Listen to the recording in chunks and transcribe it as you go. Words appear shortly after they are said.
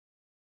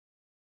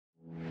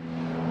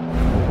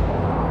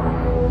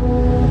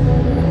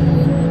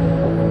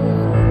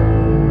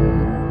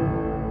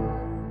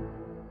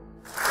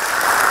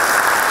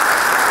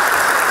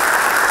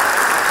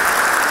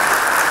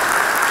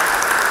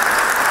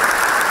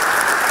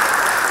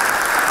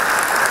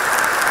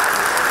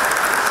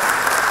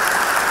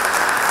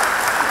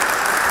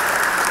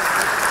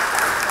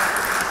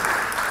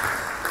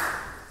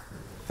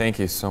Thank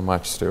you so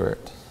much,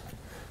 Stuart.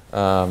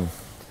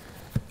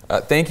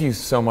 Thank you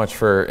so much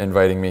for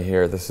inviting me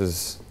here. This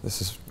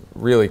is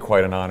really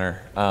quite an honor.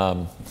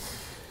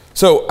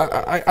 So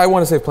I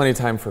want to save plenty of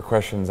time for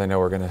questions. I know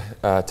we're going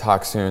to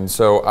talk soon.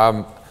 So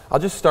I'll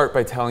just start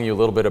by telling you a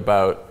little bit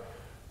about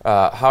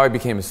how I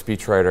became a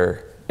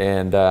speechwriter,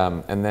 and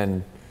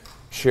then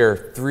share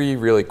 3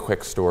 really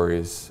quick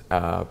stories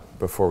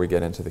before we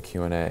get into the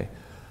Q&A.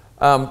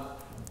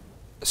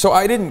 So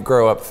I didn't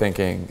grow up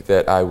thinking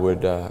that I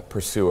would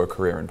pursue a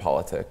career in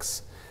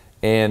politics,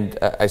 and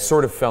I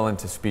sort of fell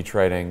into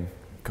speechwriting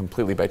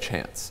completely by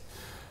chance.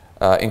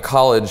 In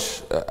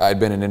college, I'd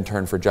been an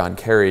intern for John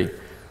Kerry,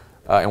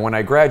 and when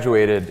I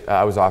graduated,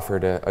 I was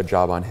offered a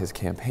job on his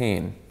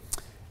campaign.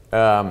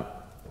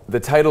 The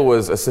title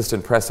was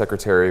Assistant Press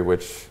Secretary,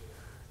 which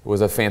was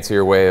a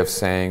fancier way of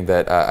saying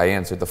that I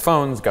answered the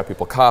phones, got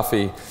people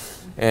coffee,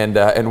 and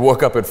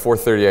woke up at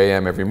 4:30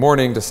 a.m. every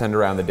morning to send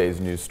around the day's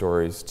news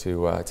stories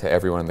to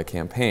everyone in the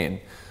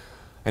campaign.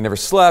 I never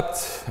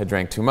slept, I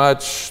drank too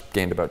much,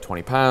 gained about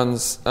 20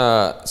 pounds,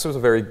 so it was a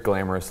very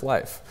glamorous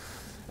life.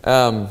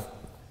 And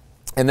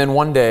then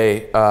one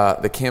day,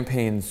 the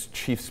campaign's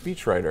chief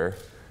speechwriter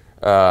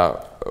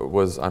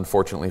was,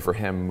 unfortunately for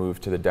him,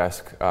 moved to the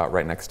desk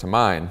right next to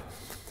mine.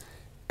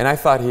 And I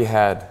thought he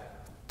had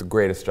the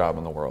greatest job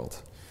in the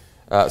world.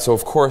 So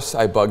of course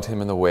I bugged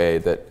him in the way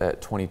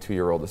that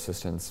 22-year-old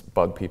assistants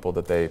bug people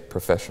that they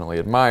professionally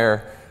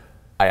admire.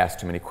 I asked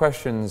too many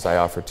questions, I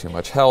offered too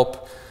much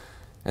help,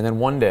 and then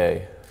one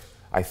day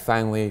I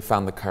finally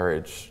found the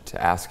courage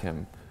to ask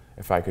him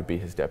if I could be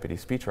his deputy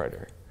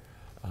speechwriter.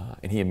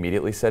 And he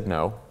immediately said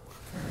no.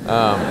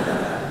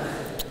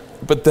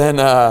 But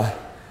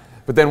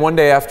then one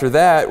day after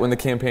that, when the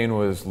campaign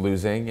was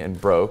losing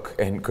and broke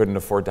and couldn't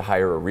afford to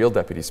hire a real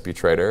deputy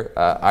speechwriter,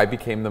 I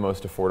became the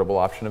most affordable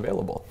option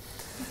available.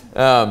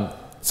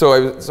 So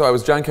I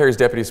was John Kerry's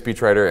deputy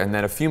speechwriter, and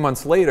then a few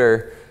months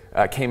later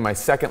came my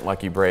second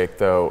lucky break,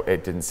 though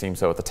it didn't seem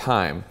so at the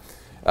time.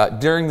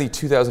 During the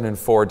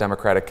 2004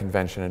 Democratic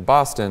Convention in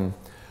Boston,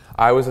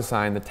 I was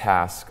assigned the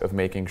task of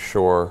making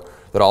sure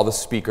that all the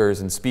speakers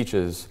and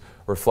speeches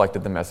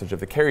reflected the message of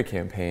the Kerry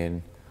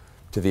campaign,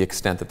 to the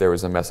extent that there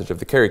was a message of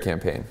the Kerry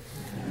campaign.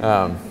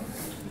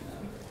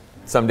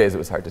 Some days it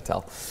was hard to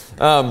tell.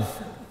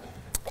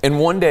 And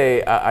one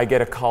day I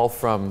get a call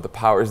from the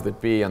powers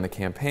that be on the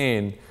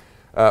campaign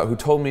who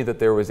told me that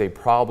there was a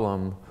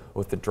problem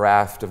with the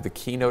draft of the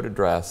keynote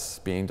address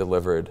being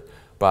delivered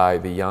by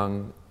the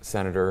young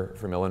senator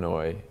from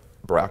Illinois,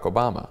 Barack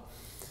Obama.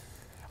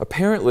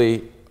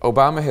 Apparently,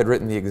 Obama had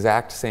written the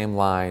exact same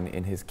line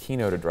in his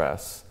keynote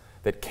address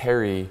that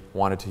Kerry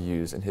wanted to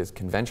use in his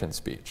convention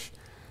speech.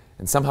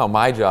 And somehow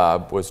my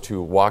job was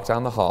to walk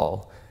down the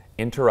hall,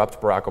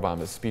 interrupt Barack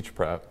Obama's speech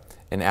prep,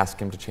 and ask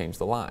him to change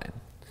the line.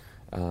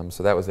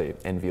 So that was an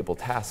enviable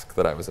task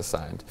that I was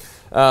assigned.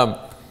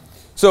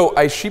 So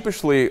I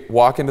sheepishly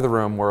walk into the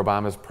room where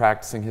Obama's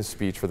practicing his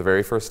speech for the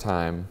very first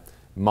time,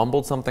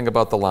 mumbled something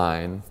about the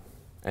line,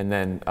 and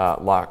then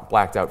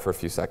blacked out for a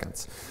few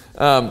seconds.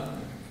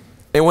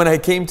 And when I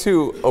came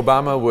to,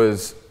 Obama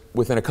was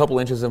within a couple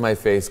inches of my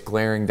face,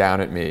 glaring down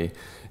at me,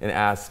 and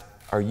asked,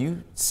 "Are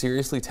you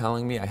seriously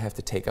telling me I have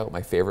to take out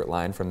my favorite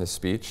line from this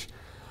speech?"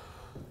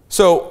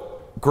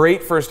 So,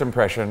 great first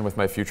impression with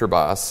my future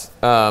boss.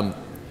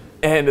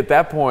 And at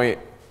that point,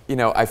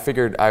 I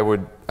figured I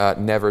would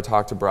never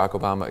talk to Barack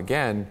Obama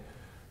again,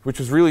 which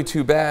was really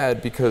too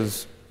bad,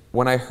 because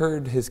when I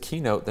heard his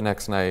keynote the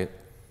next night,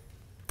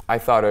 I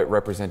thought it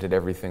represented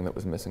everything that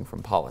was missing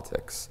from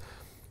politics.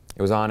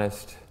 It was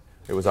honest,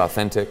 it was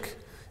authentic,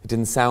 it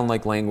didn't sound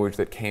like language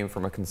that came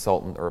from a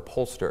consultant or a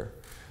pollster.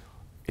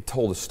 It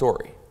told a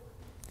story.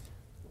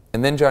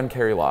 And then John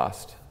Kerry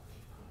lost,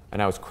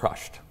 and I was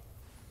crushed.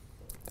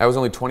 I was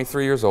only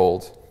 23 years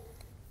old,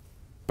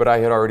 but I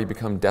had already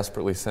become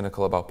desperately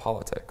cynical about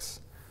politics.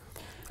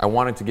 I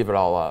wanted to give it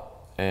all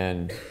up,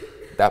 and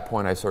at that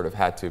point I sort of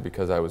had to,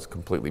 because I was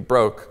completely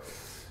broke.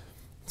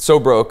 So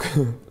broke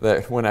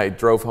that when I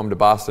drove home to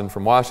Boston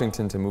from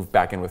Washington to move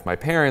back in with my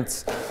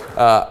parents,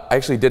 I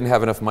actually didn't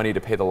have enough money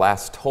to pay the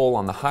last toll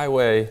on the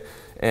highway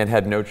and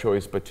had no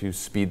choice but to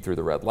speed through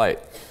the red light.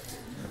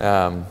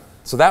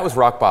 So that was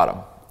rock bottom.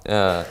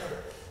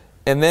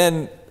 And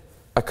then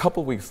a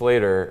couple weeks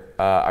later,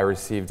 I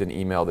received an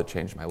email that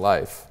changed my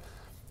life.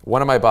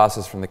 One of my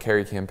bosses from the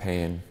Kerry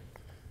campaign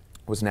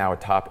was now a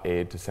top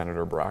aide to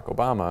Senator Barack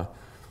Obama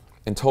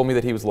and told me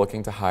that he was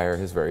looking to hire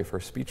his very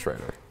first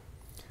speechwriter.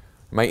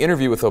 My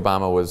interview with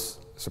Obama was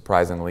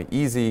surprisingly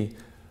easy.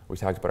 We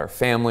talked about our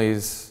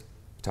families,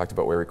 we talked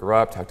about where we grew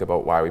up, talked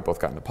about why we both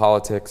got into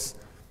politics.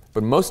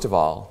 But most of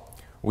all,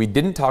 we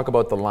didn't talk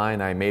about the line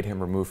I made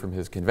him remove from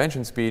his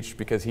convention speech,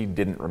 because he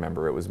didn't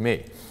remember it was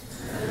me.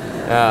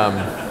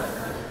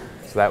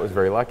 So that was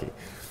very lucky.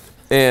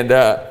 And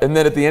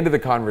then at the end of the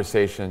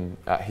conversation,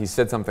 he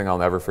said something I'll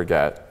never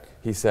forget.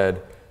 He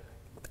said,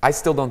 "I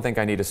still don't think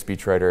I need a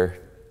speechwriter,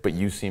 but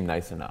you seem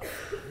nice enough."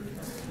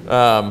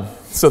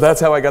 So that's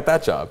how I got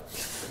that job.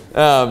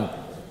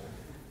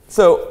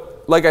 So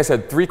like I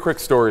said, 3 quick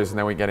stories and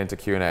then we get into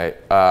Q&A.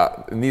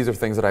 And these are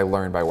things that I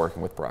learned by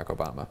working with Barack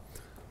Obama.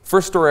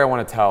 First story I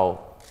want to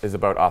tell is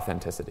about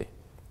authenticity.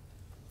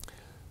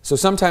 So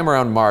sometime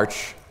around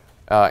March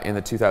in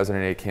the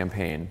 2008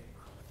 campaign,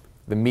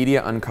 the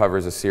media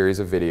uncovers a series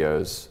of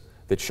videos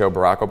that show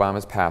Barack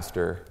Obama's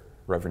pastor,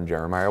 Reverend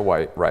Jeremiah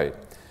Wright,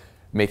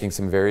 making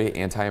some very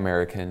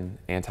anti-American,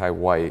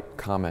 anti-white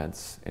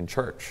comments in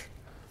church.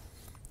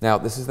 Now,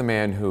 this is the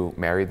man who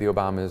married the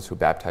Obamas, who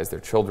baptized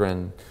their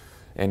children,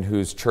 and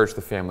whose church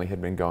the family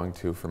had been going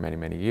to for many,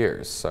 many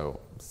years. So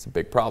it's a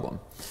big problem.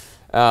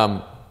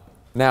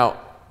 Now,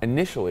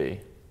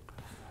 initially,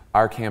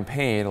 our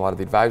campaign, a lot of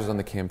the advisors on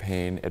the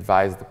campaign,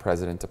 advised the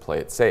president to play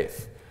it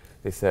safe.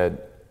 They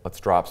said, let's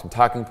drop some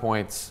talking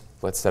points,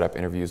 let's set up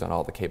interviews on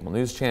all the cable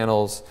news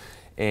channels,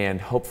 and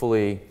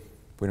hopefully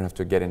we don't have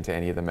to get into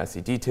any of the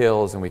messy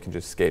details and we can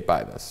just skate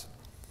by this.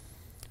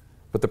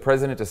 But the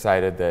president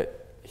decided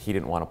that he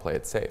didn't want to play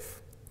it safe.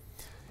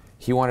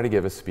 He wanted to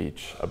give a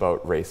speech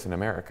about race in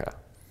America.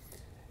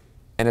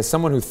 And as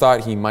someone who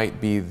thought he might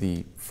be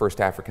the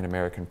first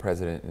African-American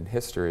president in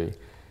history,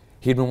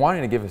 he'd been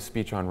wanting to give a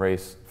speech on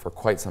race for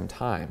quite some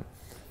time.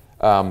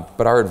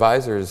 But our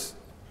advisors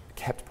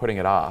kept putting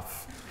it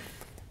off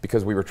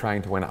because we were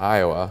trying to win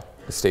Iowa,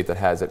 a state that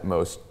has at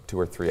most 2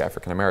 or 3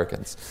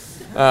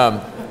 African-Americans.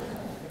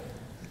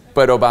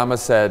 But Obama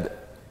said,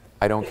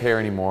 I don't care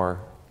anymore.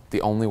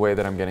 The only way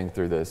that I'm getting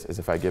through this is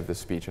if I give this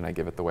speech and I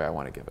give it the way I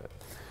want to give it.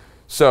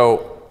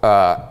 So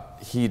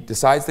he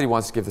decides that he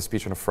wants to give the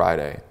speech on a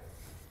Friday.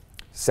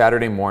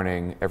 Saturday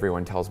morning,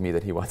 everyone tells me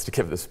that he wants to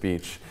give the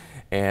speech,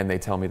 and they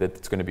tell me that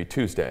it's going to be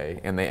Tuesday,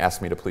 and they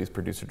ask me to please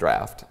produce a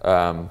draft.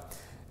 And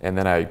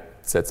then I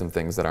said some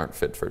things that aren't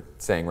fit for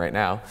saying right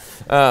now.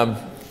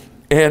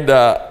 And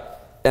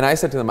I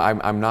said to them,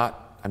 I'm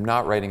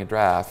not writing a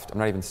draft. I'm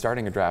not even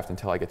starting a draft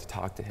until I get to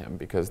talk to him,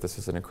 because this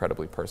is an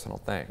incredibly personal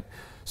thing.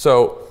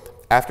 So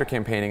after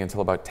campaigning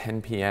until about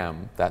 10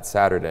 p.m. that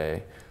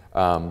Saturday,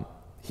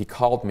 he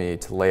called me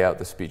to lay out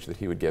the speech that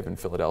he would give in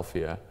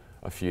Philadelphia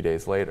a few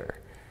days later.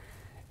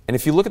 And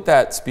if you look at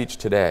that speech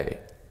today,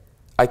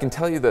 I can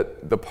tell you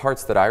that the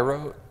parts that I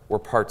wrote were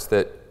parts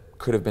that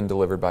could have been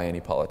delivered by any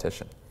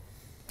politician.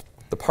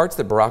 The parts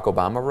that Barack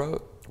Obama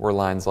wrote were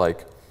lines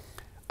like,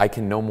 I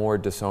can no more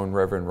disown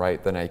Reverend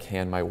Wright than I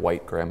can my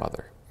white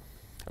grandmother.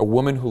 A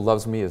woman who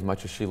loves me as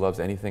much as she loves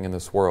anything in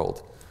this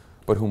world,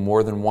 but who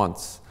more than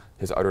once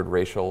has uttered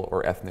racial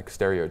or ethnic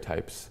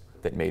stereotypes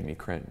that made me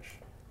cringe.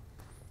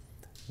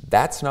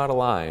 That's not a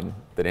line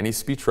that any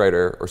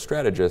speechwriter or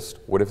strategist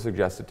would have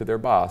suggested to their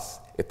boss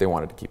if they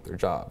wanted to keep their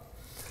job.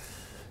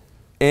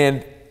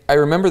 And I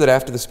remember that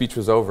after the speech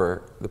was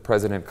over, the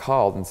president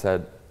called and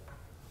said,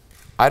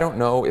 I don't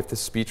know if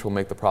this speech will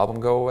make the problem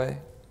go away,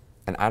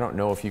 and I don't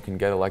know if you can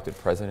get elected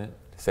president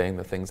saying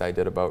the things I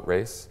did about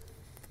race,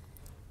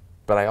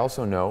 but I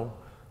also know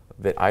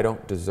that I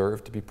don't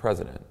deserve to be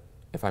president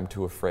if I'm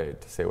too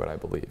afraid to say what I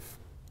believe.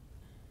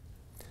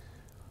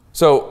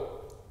 So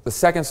the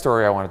second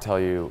story I want to tell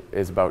you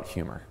is about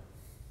humor.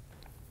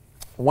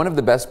 One of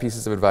the best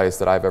pieces of advice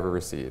that I've ever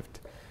received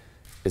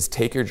is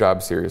take your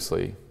job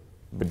seriously,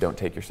 but don't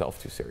take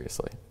yourself too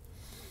seriously.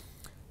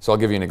 So I'll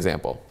give you an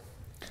example.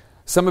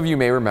 Some of you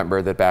may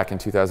remember that back in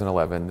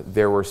 2011,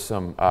 there were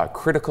some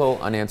critical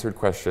unanswered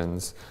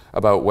questions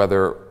about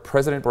whether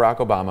President Barack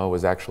Obama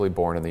was actually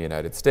born in the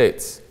United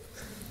States.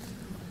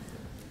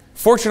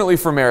 Fortunately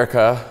for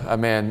America, a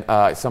man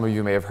some of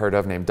you may have heard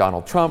of named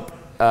Donald Trump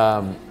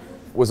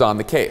was on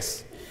the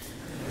case.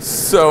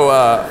 So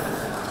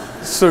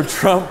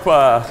Trump,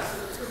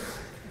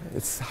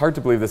 it's hard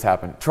to believe this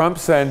happened. Trump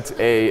sent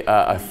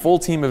a full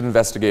team of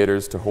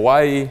investigators to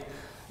Hawaii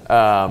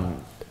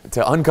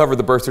to uncover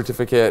the birth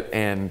certificate,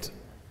 and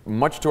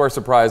much to our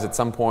surprise, at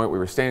some point we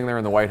were standing there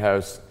in the White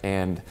House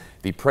and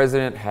the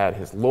president had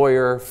his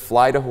lawyer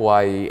fly to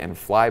Hawaii and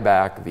fly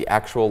back the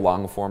actual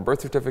long-form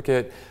birth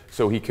certificate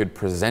so he could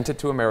present it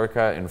to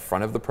America in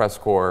front of the press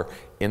corps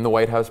in the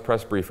White House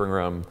press briefing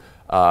room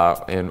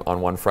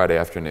on one Friday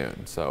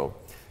afternoon. So,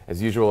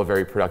 as usual, a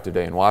very productive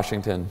day in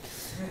Washington.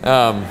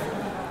 And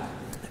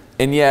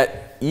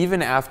yet,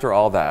 even after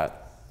all that,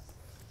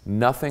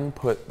 nothing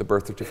put the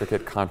birth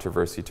certificate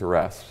controversy to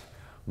rest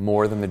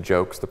more than the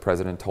jokes the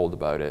president told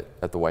about it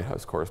at the White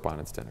House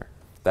Correspondents' Dinner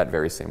that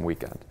very same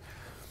weekend.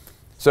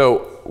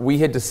 So we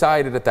had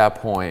decided at that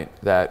point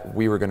that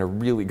we were going to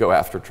really go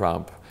after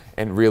Trump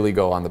and really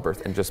go on the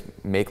birth and just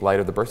make light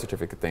of the birth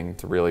certificate thing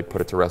to really put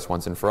it to rest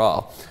once and for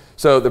all.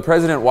 So the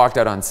president walked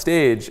out on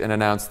stage and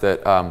announced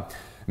that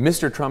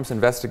Mr. Trump's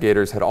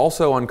investigators had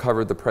also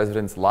uncovered the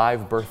president's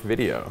live birth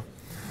video,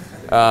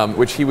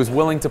 which he was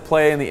willing to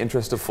play in the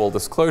interest of full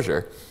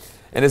disclosure.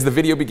 And as the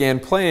video began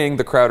playing,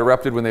 the crowd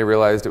erupted when they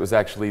realized it was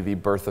actually the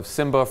birth of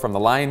Simba from The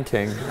Lion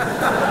King,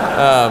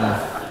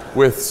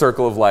 with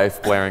Circle of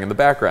Life blaring in the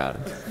background.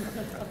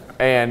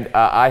 And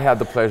I had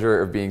the pleasure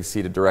of being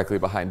seated directly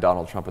behind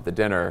Donald Trump at the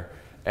dinner,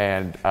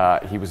 and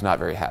he was not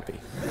very happy.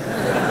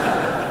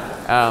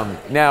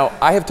 Now,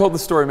 I have told the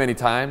story many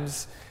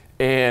times,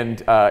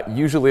 And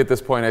usually at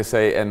this point I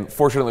say, and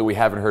fortunately we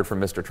haven't heard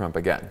from Mr. Trump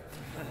again.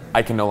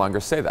 I can no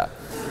longer say that.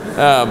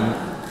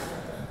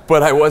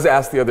 But I was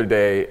asked the other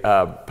day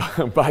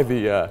by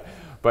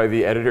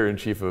the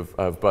editor-in-chief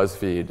of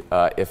BuzzFeed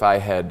if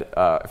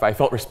I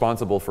felt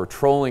responsible for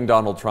trolling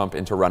Donald Trump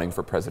into running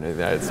for president of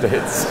the United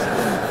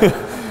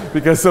States.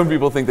 Because some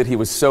people think that he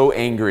was so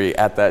angry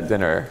at that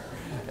dinner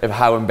of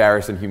how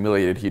embarrassed and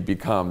humiliated he'd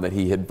become that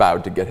he had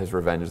vowed to get his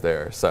revenge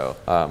there. So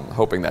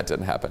hoping that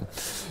didn't happen.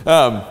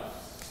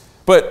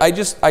 But I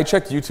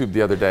checked YouTube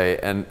the other day,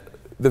 and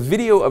the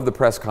video of the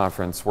press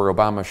conference where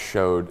Obama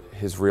showed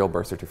his real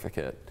birth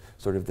certificate,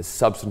 sort of the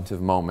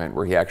substantive moment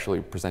where he actually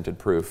presented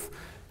proof,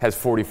 has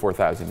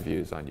 44,000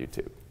 views on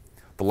YouTube.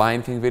 The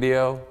Lion King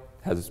video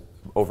has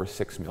over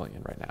 6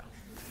 million right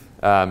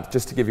now.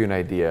 Just to give you an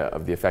idea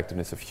of the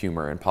effectiveness of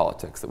humor in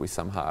politics that we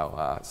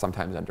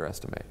sometimes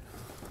underestimate.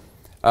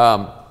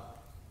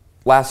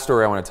 Last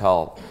story I want to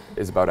tell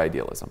is about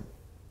idealism.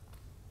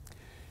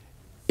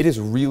 It is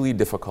really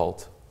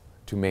difficult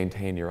to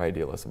maintain your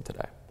idealism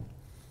today.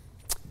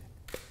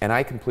 And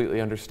I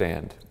completely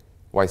understand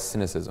why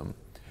cynicism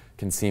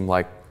can seem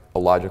like a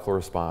logical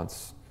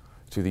response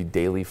to the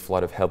daily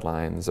flood of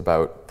headlines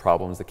about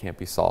problems that can't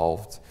be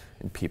solved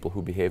and people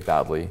who behave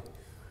badly,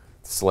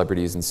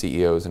 celebrities and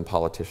CEOs and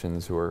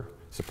politicians who are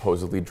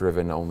supposedly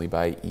driven only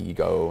by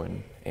ego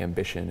and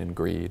ambition and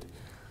greed.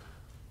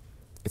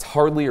 It's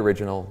hardly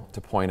original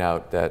to point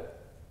out that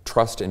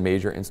trust in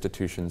major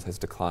institutions has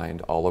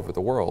declined all over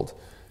the world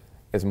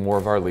as more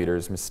of our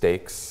leaders'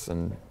 mistakes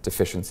and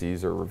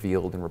deficiencies are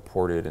revealed and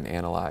reported and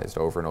analyzed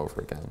over and over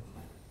again.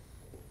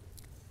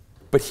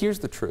 But here's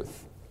the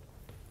truth.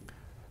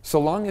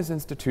 So long as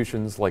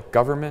institutions like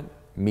government,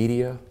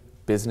 media,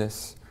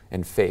 business,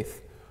 and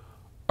faith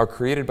are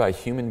created by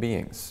human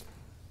beings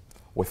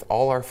with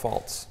all our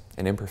faults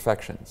and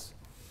imperfections,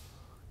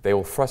 they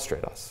will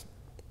frustrate us,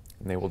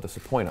 and they will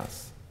disappoint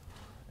us,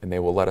 and they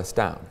will let us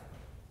down.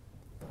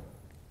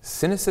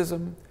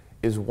 Cynicism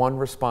is one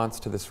response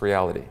to this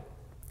reality.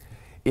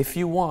 If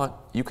you want,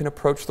 you can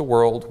approach the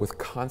world with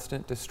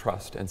constant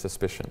distrust and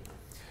suspicion.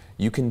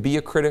 You can be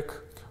a critic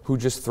who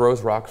just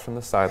throws rocks from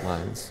the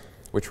sidelines,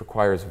 which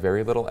requires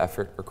very little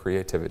effort or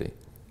creativity.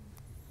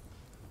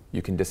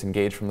 You can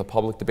disengage from the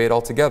public debate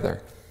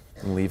altogether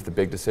and leave the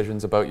big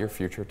decisions about your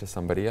future to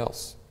somebody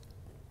else.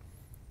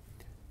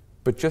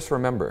 But just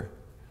remember,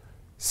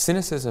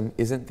 cynicism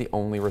isn't the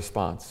only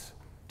response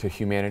to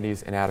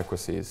humanity's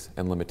inadequacies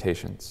and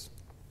limitations.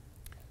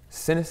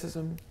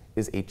 Cynicism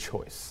is a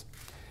choice.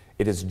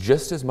 It is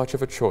just as much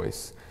of a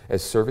choice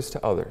as service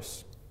to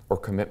others or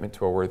commitment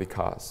to a worthy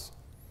cause.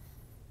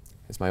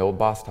 As my old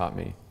boss taught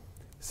me,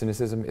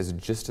 cynicism is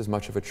just as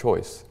much of a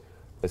choice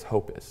as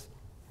hope is.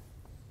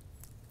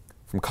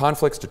 From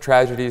conflicts to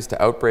tragedies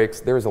to outbreaks,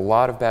 there is a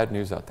lot of bad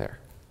news out there.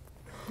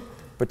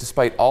 But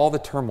despite all the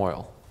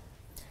turmoil,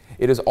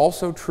 it is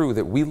also true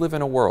that we live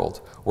in a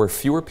world where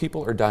fewer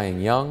people are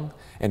dying young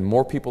and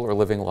more people are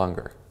living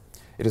longer.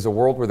 It is a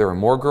world where there are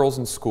more girls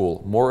in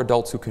school, more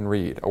adults who can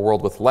read, a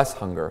world with less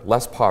hunger,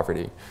 less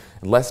poverty,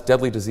 and less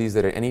deadly disease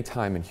than at any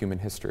time in human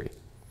history.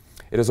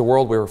 It is a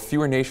world where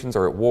fewer nations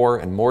are at war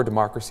and more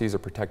democracies are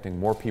protecting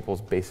more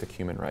people's basic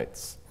human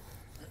rights.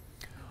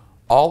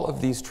 All of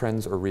these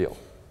trends are real,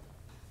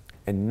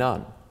 and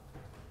none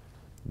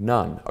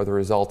are the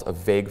result of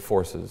vague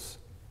forces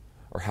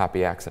or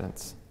happy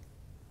accidents.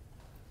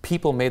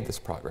 People made this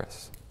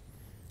progress.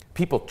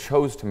 People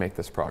chose to make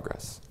this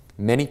progress.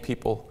 Many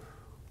people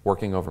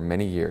working over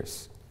many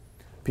years.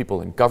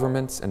 People in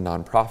governments and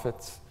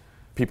nonprofits,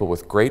 people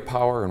with great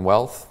power and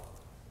wealth,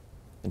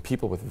 and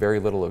people with very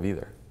little of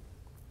either.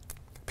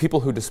 People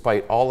who,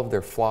 despite all of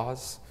their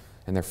flaws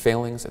and their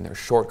failings and their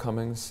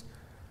shortcomings,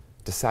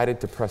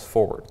 decided to press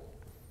forward,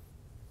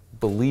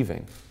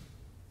 believing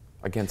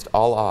against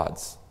all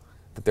odds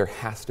that there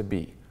has to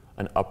be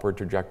an upward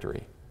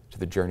trajectory to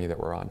the journey that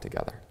we're on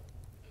together.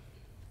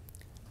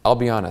 I'll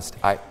be honest,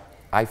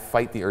 I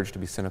fight the urge to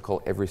be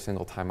cynical every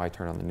single time I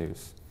turn on the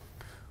news.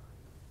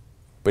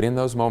 But in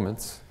those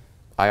moments,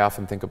 I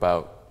often think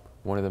about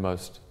one of the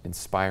most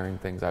inspiring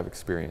things I've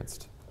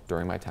experienced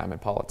during my time in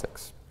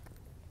politics.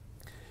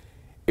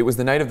 It was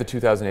the night of the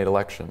 2008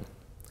 election,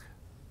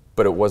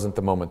 but it wasn't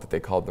the moment that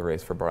they called the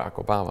race for Barack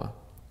Obama.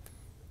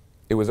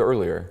 It was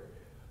earlier,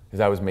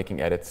 as I was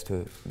making edits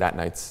to that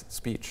night's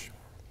speech.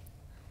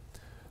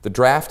 The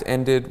draft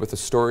ended with a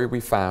story we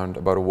found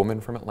about a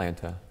woman from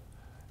Atlanta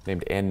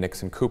named Ann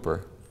Nixon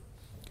Cooper,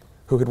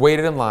 who had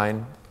waited in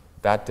line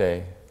that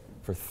day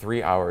for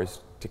 3 hours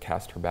to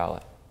cast her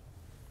ballot.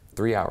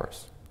 3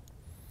 hours.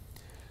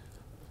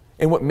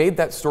 And what made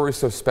that story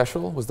so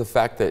special was the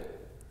fact that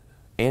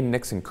Ann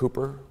Nixon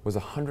Cooper was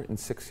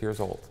 106 years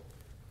old.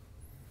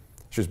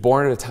 She was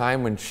born at a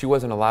time when she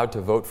wasn't allowed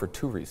to vote for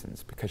two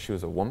reasons, because she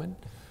was a woman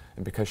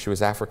and because she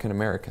was African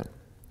American.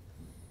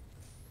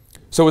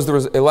 So as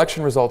the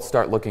election results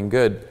start looking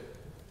good,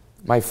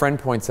 my friend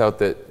points out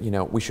that,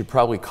 we should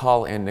probably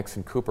call Ann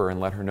Nixon Cooper and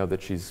let her know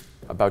that she's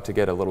about to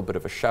get a little bit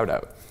of a shout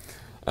out.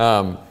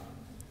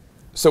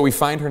 So we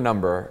find her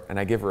number and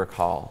I give her a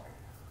call.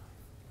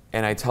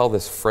 And I tell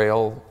this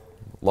frail,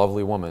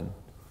 lovely woman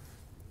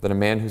that a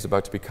man who's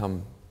about to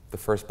become the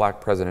first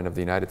black president of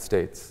the United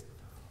States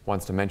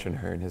wants to mention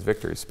her in his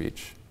victory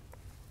speech.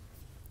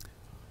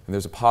 And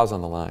there's a pause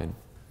on the line.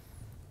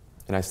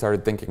 And I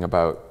started thinking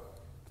about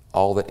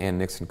all that Ann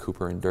Nixon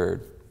Cooper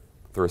endured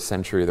through a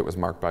century that was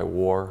marked by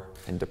war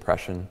and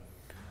depression,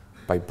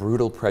 by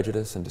brutal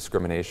prejudice and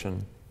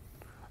discrimination,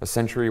 a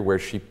century where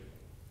she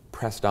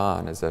pressed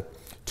on as a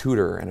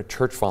tutor and a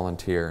church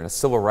volunteer and a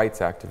civil rights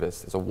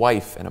activist, as a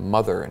wife and a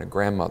mother and a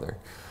grandmother,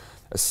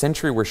 a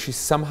century where she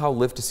somehow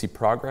lived to see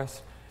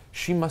progress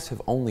she must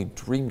have only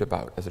dreamed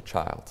about as a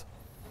child.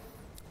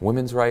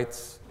 Women's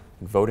rights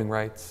and voting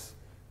rights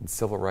and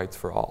civil rights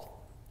for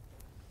all.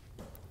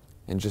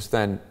 And just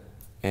then,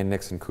 Ann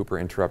Nixon Cooper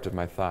interrupted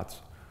my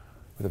thoughts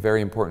with a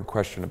very important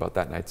question about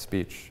that night's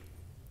speech.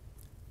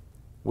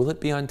 Will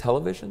it be on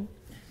television?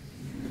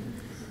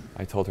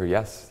 I told her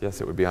yes,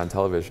 it would be on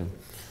television.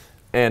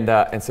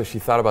 And so she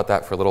thought about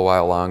that for a little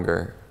while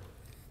longer,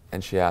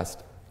 and she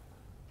asked,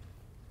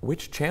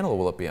 which channel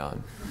will it be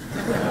on?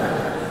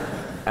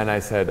 And I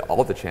said,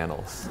 all the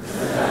channels.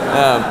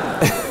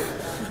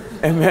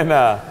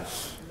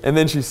 And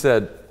then she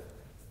said,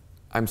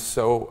 I'm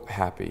so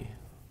happy,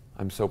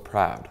 I'm so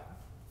proud,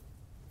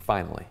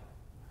 finally.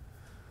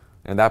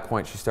 And at that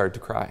point, she started to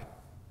cry.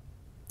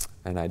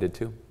 And I did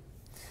too.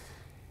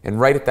 And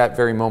right at that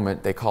very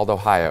moment, they called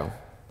Ohio,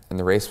 and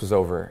the race was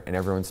over, and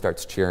everyone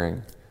starts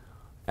cheering.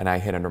 And I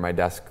hid under my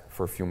desk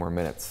for a few more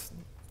minutes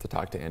to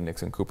talk to Ann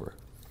Nixon Cooper.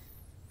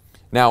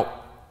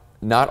 Now,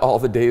 not all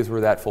the days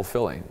were that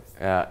fulfilling.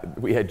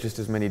 We had just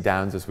as many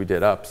downs as we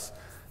did ups.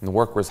 And the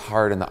work was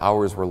hard, and the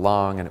hours were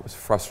long, and it was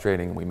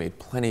frustrating, and we made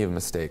plenty of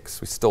mistakes.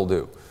 We still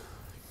do.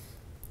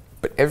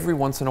 But every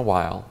once in a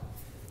while,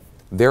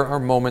 there are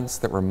moments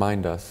that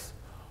remind us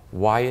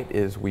why it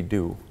is we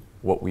do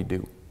what we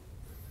do.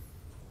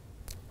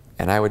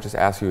 And I would just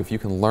ask you, if you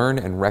can learn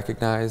and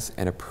recognize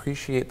and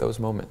appreciate those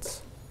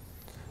moments,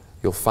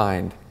 you'll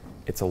find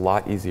it's a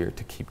lot easier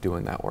to keep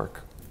doing that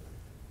work.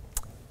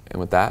 And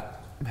with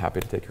that, I'm happy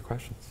to take your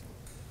questions.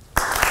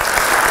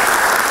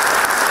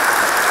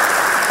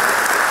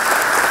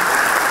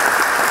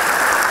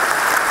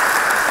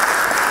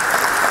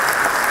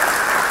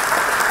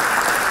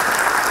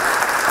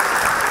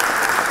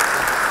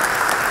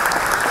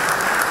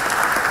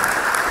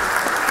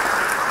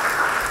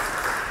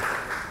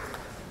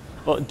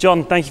 Well,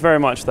 Jon, thank you very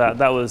much for that.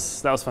 That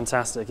was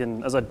fantastic.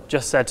 And as I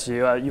just said to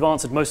you, you've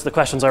answered most of the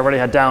questions I already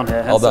had down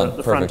here. All done.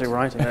 The Perfect. frantic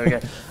writing. There we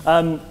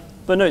go.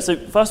 But no, so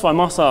first of all, I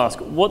must ask,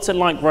 what's it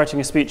like writing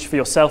a speech for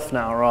yourself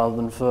now rather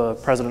than for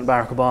President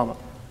Barack Obama?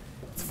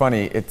 It's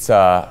funny.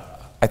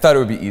 I thought it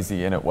would be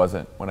easy, and it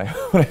wasn't when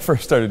I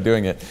first started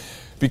doing it,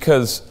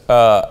 because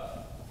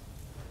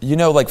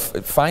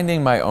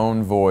finding my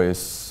own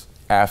voice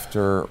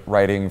after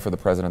writing for the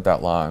president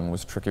that long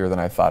was trickier than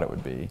I thought it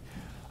would be.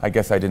 I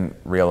guess I didn't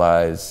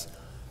realize,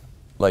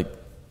 I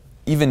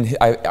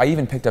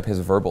even picked up his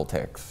verbal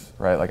tics,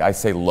 right? Like, I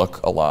say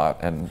look a lot,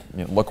 and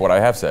look what I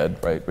have said,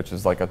 right? Which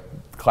is like a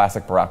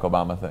classic Barack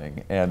Obama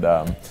thing. And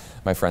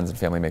my friends and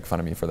family make fun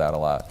of me for that a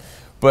lot.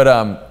 But,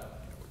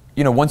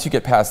 once you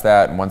get past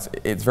that, and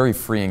it's very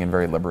freeing and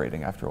very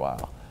liberating after a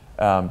while.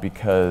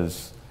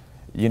 Because,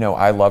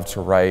 I loved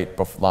to write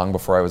long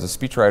before I was a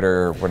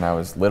speechwriter. When I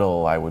was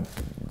little, I would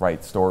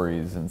write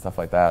stories and stuff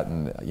like that.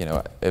 And,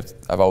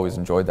 I've always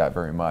enjoyed that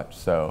very much.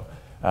 So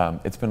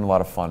it's been a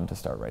lot of fun to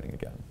start writing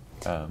again.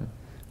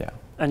 Yeah.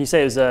 And you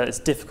say it's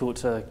difficult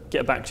to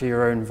get back to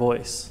your own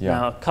voice. Yeah.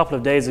 Now, a couple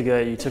of days ago,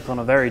 you took on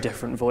a very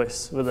different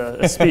voice with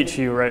a speech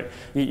you wrote.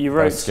 You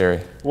wrote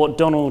scary. What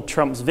Donald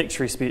Trump's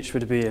victory speech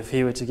would be if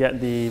he were to get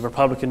the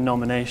Republican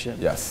nomination.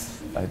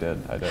 Yes, I did.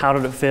 How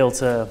did it feel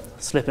to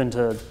slip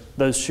into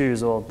those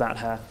shoes or that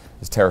hair? It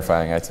was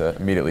terrifying. I had to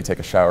immediately take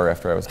a shower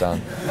after I was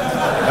done.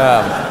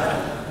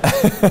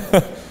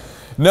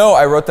 No,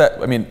 I wrote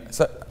that.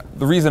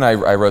 The reason I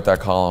wrote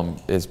that column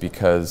is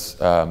because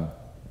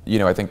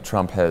I think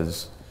Trump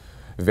has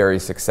very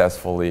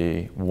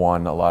successfully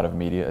won a lot of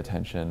media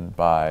attention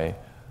by,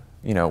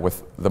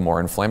 with the more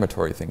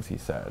inflammatory things he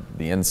said,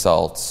 the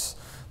insults,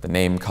 the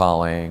name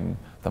calling,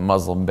 the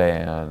Muslim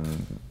ban,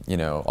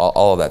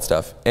 all of that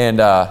stuff. And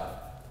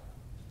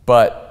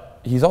but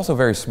he's also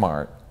very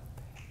smart.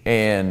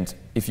 And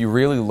if you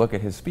really look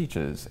at his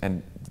speeches,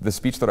 and the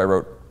speech that I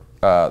wrote,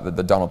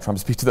 the Donald Trump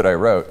speech that I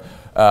wrote,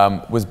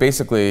 was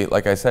basically,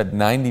 like I said,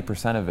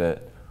 90% of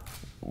it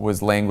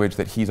was language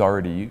that he's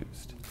already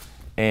used.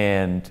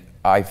 And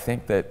I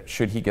think that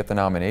should he get the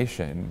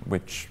nomination,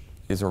 which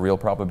is a real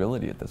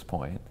probability at this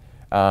point,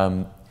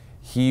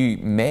 he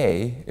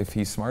may, if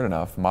he's smart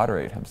enough,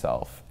 moderate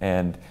himself.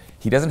 And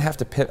he doesn't have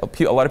to pivot.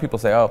 A lot of people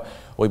say, oh,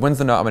 well, he wins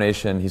the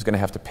nomination, he's going to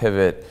have to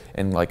pivot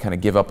and kind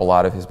of give up a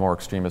lot of his more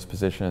extremist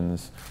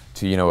positions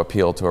to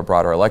appeal to a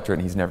broader electorate,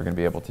 and he's never going to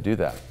be able to do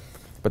that.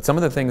 But some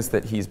of the things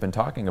that he's been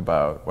talking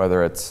about,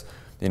 whether it's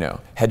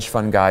hedge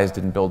fund guys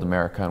didn't build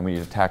America and we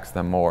need to tax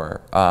them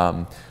more.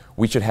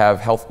 We should have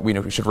health.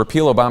 We should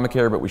repeal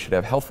Obamacare, but we should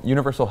have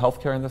universal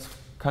health care in this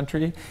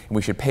country, and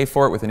we should pay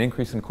for it with an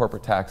increase in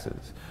corporate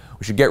taxes.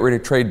 We should get rid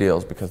of trade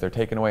deals because they're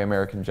taking away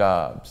American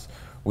jobs.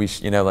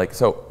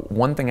 So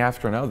one thing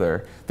after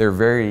another, they're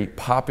very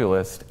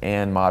populist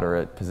and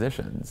moderate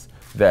positions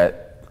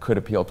that could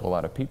appeal to a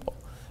lot of people.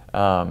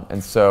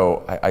 And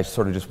so I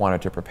sort of just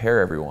wanted to prepare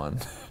everyone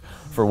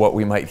for what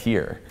we might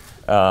hear,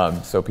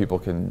 so people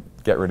can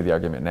get rid of the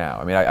argument now.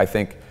 I mean, I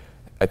think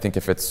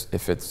if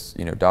it's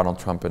Donald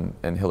Trump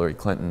and Hillary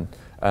Clinton,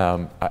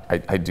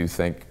 I do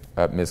think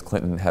Ms.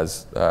 Clinton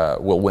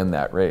will win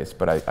that race,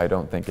 but I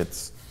don't think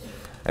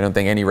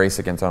any race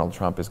against Donald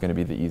Trump is going to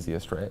be the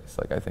easiest race.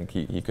 Like, I think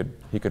he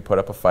could put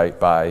up a fight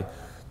by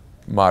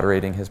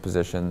moderating his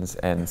positions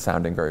and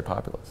sounding very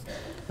populist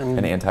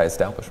and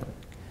anti-establishment.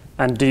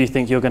 And do you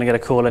think you're going to get a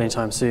call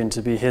anytime soon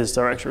to be his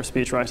director of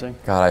speechwriting?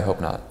 God, I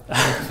hope not.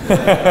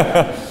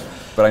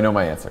 But I know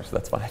my answer, so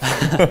that's fine.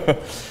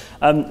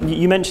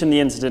 You mentioned the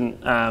incident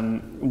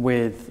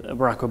with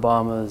Barack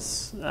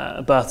Obama's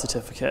birth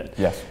certificate.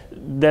 Yes.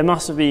 There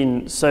must have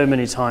been so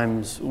many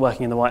times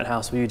working in the White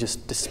House where you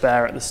just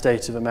despair at the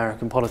state of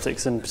American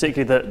politics, and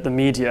particularly the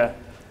media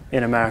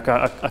in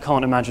America. I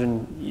can't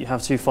imagine you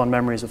have too fond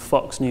memories of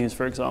Fox News,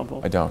 for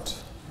example. I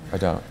don't.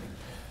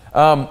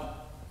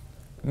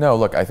 No,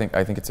 look, I think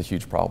it's a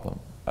huge problem.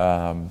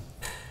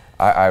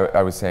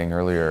 I was saying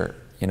earlier,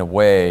 in a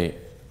way,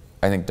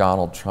 I think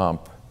Donald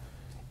Trump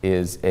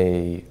is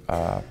a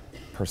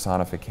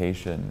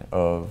personification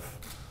of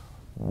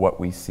what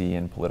we see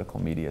in political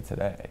media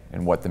today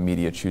and what the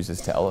media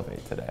chooses to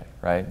elevate today,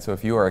 right? So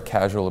if you are a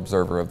casual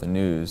observer of the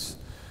news,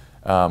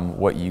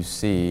 what you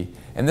see,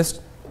 and this,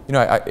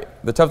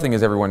 the tough thing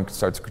is everyone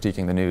starts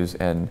critiquing the news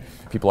and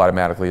people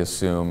automatically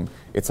assume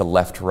it's a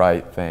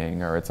left-right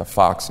thing or it's a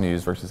Fox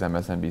News versus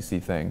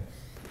MSNBC thing.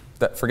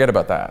 Forget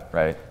about that,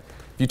 right?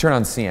 If you turn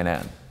on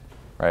CNN,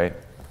 right,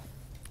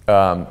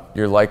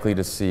 you're likely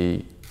to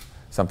see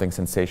something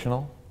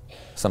sensational,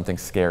 something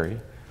scary.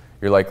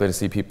 You're likely to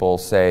see people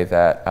say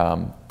that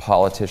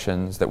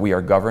that we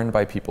are governed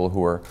by people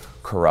who are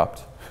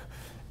corrupt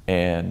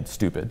and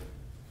stupid,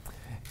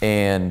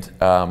 and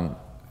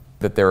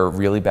that there are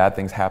really bad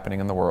things happening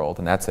in the world,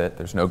 and that's it.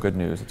 There's no good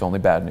news. It's only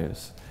bad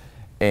news,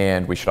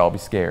 and we should all be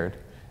scared.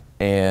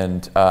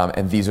 And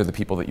these are the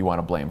people that you want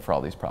to blame for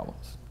all these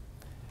problems.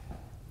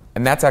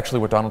 And that's actually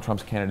what Donald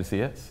Trump's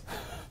candidacy is.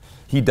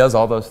 He does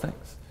all those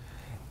things,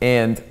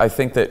 and I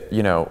think that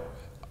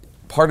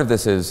part of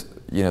this is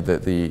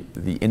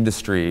the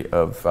industry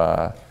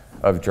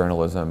of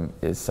journalism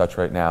is such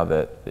right now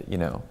that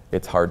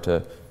it's hard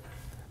to.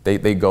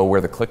 They go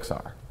where the clicks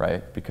are,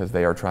 right? Because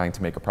they are trying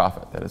to make a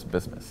profit. That is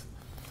business.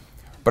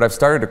 But I've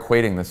started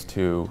equating this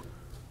to,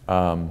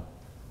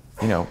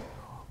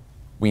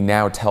 we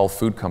now tell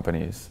food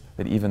companies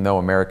that even though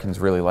Americans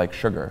really like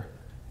sugar,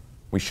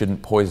 we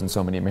shouldn't poison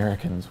so many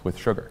Americans with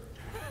sugar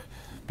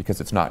because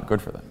it's not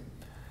good for them.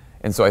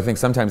 And so I think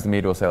sometimes the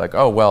media will say like,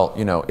 oh, well,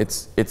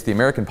 it's the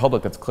American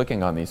public that's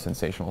clicking on these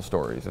sensational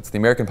stories. It's the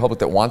American public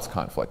that wants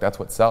conflict. That's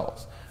what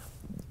sells.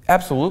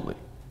 Absolutely.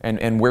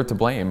 And we're to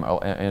blame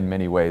in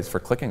many ways for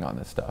clicking on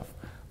this stuff.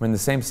 I mean, in the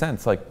same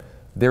sense, like,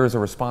 there is a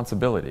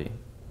responsibility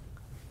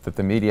that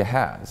the media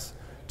has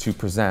to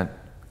present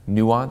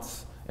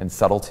nuance and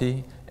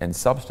subtlety and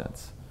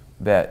substance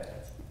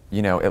that,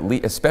 at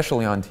least,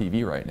 especially on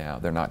TV right now,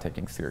 they're not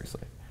taking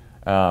seriously.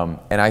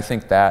 And I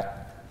think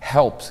that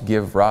helps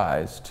give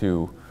rise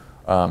to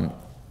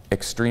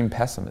extreme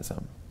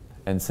pessimism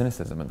and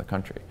cynicism in the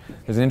country.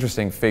 There's an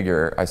interesting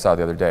figure I saw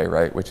the other day,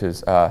 right, which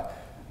is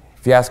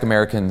if you ask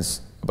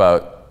Americans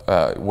about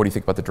what do you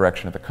think about the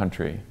direction of the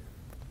country,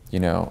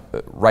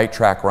 right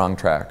track, wrong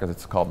track, as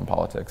it's called in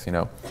politics,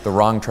 the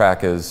wrong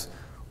track is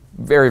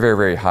very, very,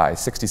 very high,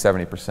 60,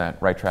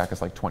 70%. Right track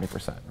is like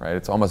 20%, right?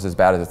 It's almost as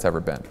bad as it's ever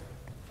been.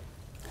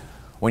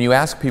 When you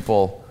ask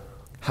people,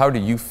 how do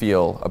you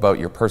feel about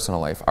your personal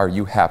life? Are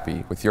you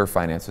happy with your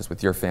finances,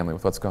 with your family,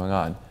 with what's going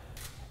on?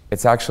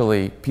 It's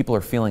actually, people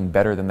are feeling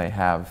better than they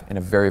have in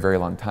a very, very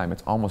long time.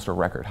 It's almost a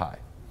record high.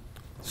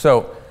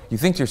 So you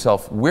think to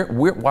yourself,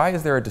 why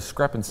is there a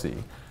discrepancy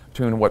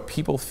between what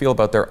people feel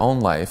about their own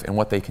life and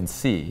what they can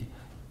see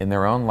in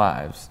their own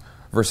lives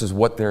versus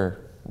what they're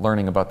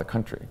learning about the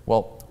country?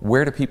 Well,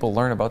 where do people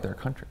learn about their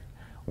country?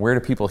 Where do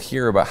people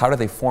hear about, how do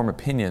they form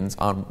opinions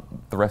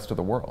on the rest of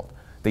the world?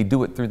 They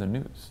do it through the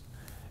news.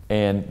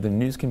 And the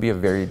news can be a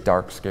very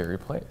dark, scary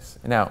place.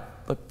 Now,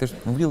 look, there's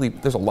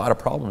a lot of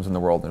problems in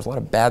the world. There's a lot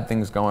of bad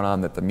things going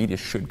on that the media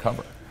should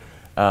cover.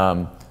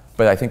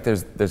 But I think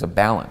there's a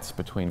balance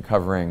between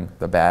covering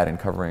the bad and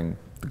covering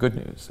the good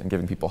news and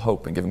giving people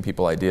hope and giving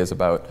people ideas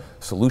about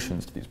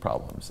solutions to these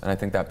problems. And I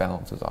think that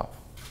balance is off.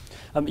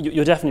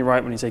 You're definitely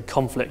right when you say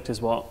conflict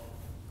is what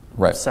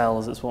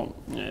sells. It's what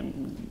the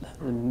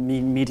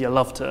media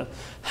love to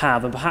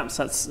have. And perhaps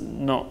that's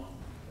not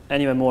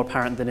anywhere more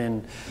apparent than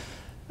in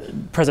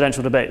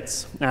presidential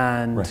debates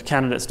and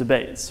candidates'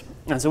 debates.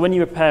 And so when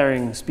you're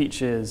preparing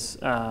speeches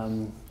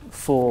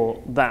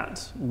for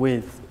that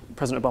with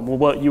President Obama.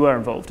 Well, you were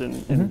involved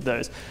in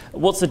those.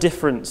 What's the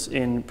difference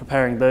in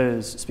preparing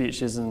those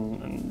speeches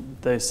and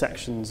those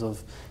sections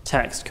of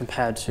text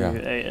compared to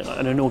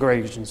an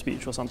inauguration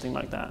speech or something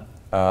like that?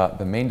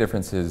 The main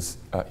difference is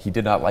he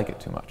did not like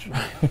it too much.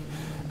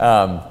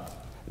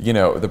 You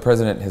know, the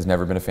president has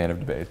never been a fan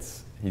of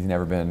debates. He's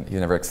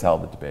never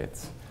excelled at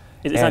debates.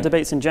 Is that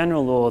debates in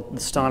general, or the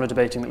style of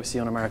debating that we see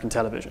on American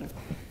television?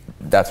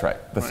 That's right,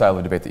 the style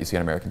of debate that you see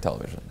on American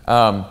television.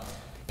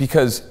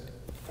 Because,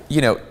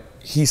 you know,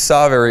 he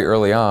saw very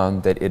early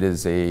on that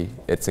it's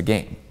a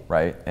game,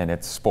 right? And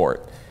it's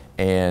sport.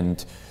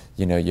 And,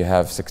 you know, you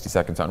have 60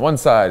 seconds on one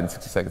side and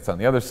 60 seconds on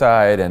the other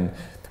side. And,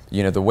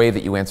 you know, the way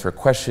that you answer a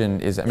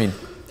question is, I mean,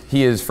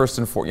 he is first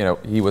and foremost, you know,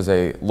 he was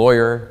a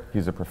lawyer,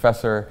 he's a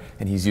professor,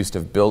 and he's used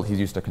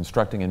to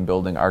constructing and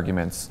building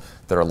arguments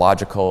that are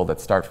logical,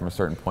 that start from a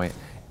certain point.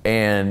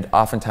 And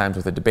oftentimes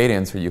with a debate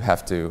answer, you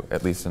have to,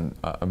 at least in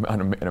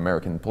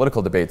American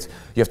political debates,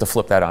 you have to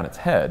flip that on its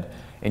head.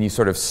 And you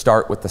sort of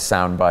start with the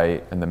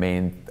soundbite and the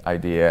main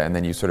idea, and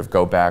then you sort of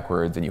go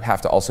backwards, and you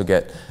have to also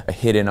get a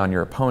hit in on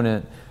your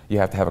opponent. You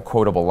have to have a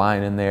quotable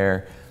line in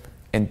there.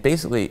 And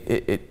basically,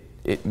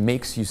 it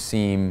makes you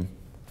seem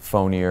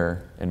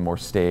phonier and more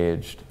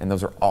staged, and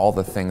those are all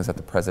the things that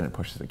the president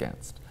pushes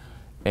against.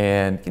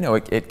 And, you know,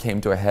 it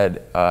came to a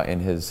head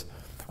in his,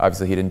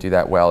 obviously he didn't do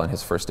that well in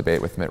his first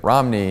debate with Mitt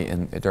Romney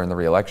during the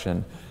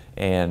re-election.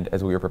 And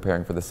as we were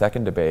preparing for the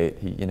second debate,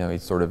 he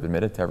sort of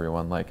admitted to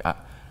everyone, like,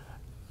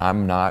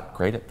 I'm not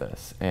great at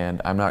this,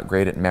 and I'm not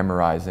great at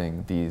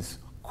memorizing these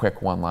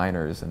quick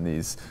one-liners and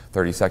these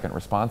 30-second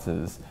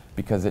responses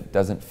because it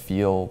doesn't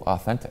feel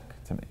authentic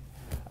to me.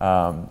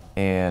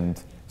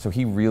 And so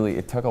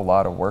it took a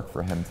lot of work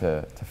for him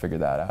to figure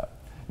that out.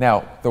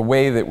 Now, the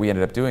way that we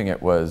ended up doing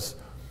it was,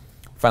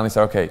 finally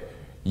said, okay,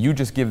 you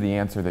just give the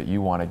answer that you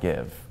want to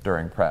give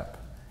during prep.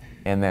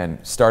 And then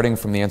starting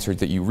from the answer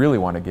that you really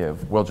want to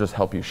give, we'll just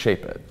help you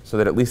shape it so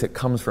that at least it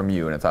comes from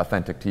you and it's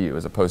authentic to you,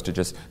 as opposed to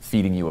just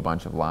feeding you a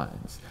bunch of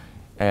lines.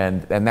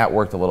 And that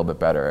worked a little bit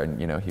better, and,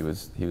 you know, he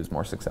was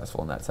more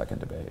successful in that second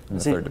debate, in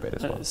the third debate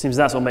as well. It seems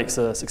that's what makes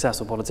a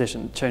successful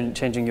politician,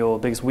 changing your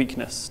biggest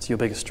weakness to your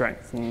biggest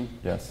strength. And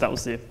yes. That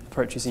was the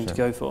approach you seemed to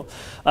go for.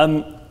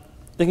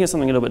 Looking at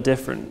something a little bit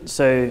different.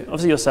 So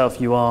obviously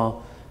yourself, you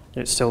are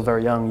still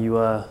very young. You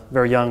were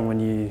very young when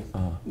you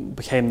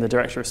became the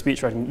Director of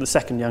Speechwriting, the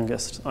second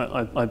youngest,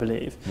 I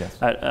believe, yes.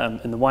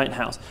 In the White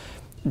House.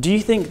 Do you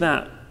think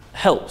that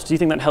helped? Do you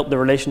think that helped the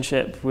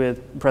relationship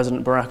with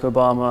President Barack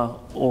Obama,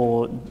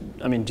 or,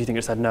 I mean, do you think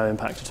it's had no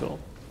impact at all?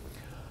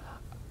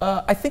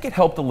 I think it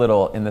helped a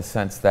little in the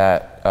sense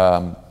that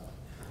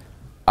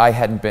I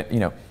hadn't been, you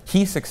know,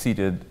 he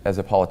succeeded as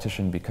a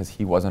politician because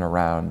he wasn't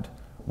around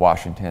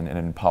Washington and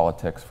in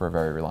politics for a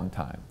very, very long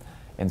time.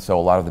 And so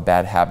a lot of the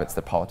bad habits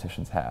that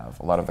politicians have,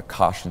 a lot of the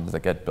cautions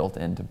that get built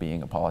into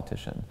being a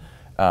politician,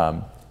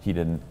 he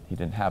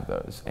didn't have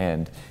those.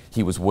 And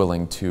he was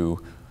willing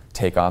to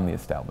take on the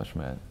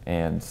establishment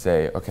and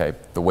say, okay,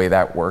 the way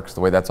that works, the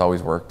way that's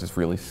always worked is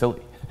really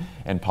silly.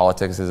 And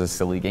politics is a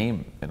silly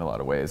game in a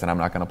lot of ways, and I'm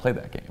not going to play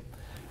that game.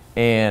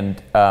 And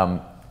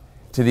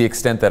to the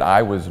extent that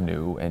I was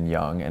new and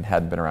young and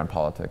hadn't been around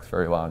politics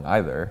very long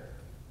either,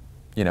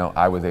 you know,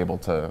 I was able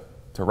to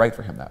write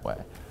for him that way.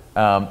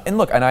 And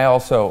look, and I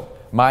also,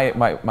 my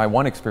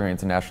one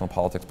experience in national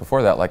politics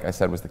before that, like I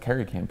said, was the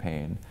Kerry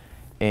campaign.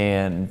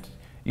 And,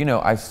 you know,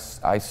 I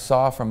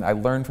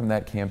learned from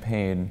that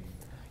campaign.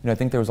 You know, I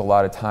think there was a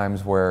lot of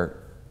times where,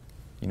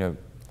 you know,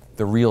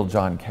 the real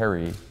John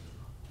Kerry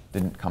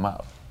didn't come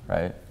out,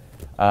 right?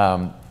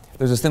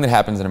 There's this thing that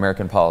happens in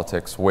American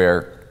politics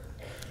where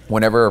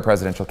whenever a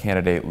presidential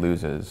candidate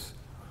loses,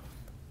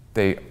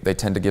 they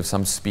tend to give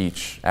some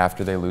speech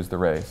after they lose the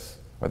race,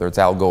 whether it's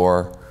Al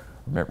Gore,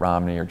 Mitt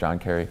Romney, or John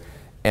Kerry.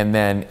 And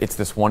then it's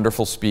this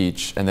wonderful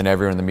speech, and then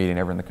everyone in the meeting,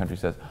 everyone in the country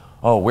says,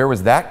 oh, where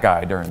was that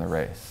guy during the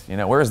race? You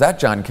know, where was that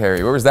John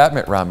Kerry? Where was that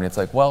Mitt Romney? It's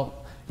like, well,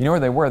 you know where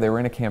they were? They were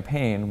in a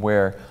campaign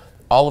where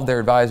all of their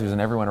advisors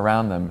and everyone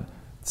around them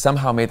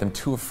somehow made them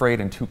too afraid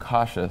and too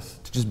cautious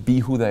to just be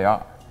who they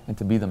are and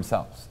to be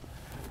themselves.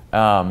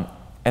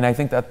 And I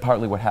think that's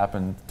partly what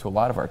happened to a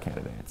lot of our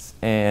candidates.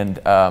 And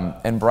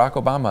Barack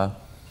Obama,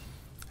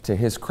 to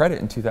his credit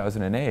in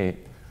 2008,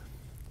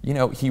 you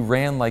know, he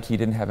ran like he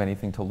didn't have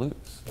anything to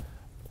lose.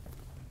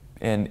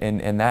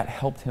 And that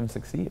helped him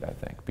succeed, I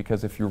think,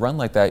 because if you run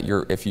like that,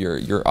 if you're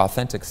your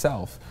authentic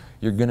self,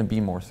 you're going to be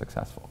more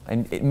successful.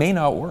 And it may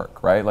not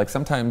work, right? Like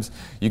sometimes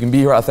you can be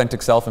your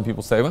authentic self and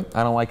people say, well,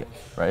 I don't like it,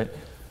 right?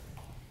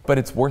 But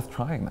it's worth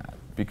trying that,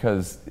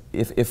 because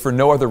if for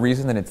no other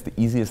reason, then it's the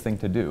easiest thing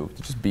to do,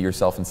 to just be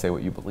yourself and say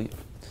what you believe.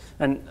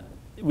 And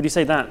would you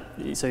say that,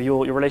 so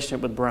your relationship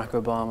with Barack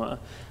Obama,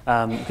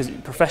 because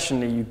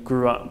professionally you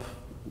grew up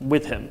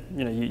with him,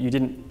 you know, you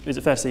didn't, is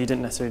it fair to say you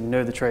didn't necessarily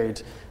know the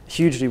trade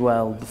hugely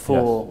well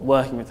before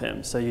working with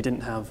him, so you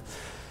didn't have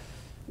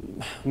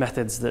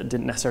methods that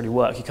didn't necessarily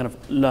work, you kind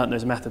of learned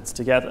those methods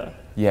together?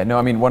 Yeah, no,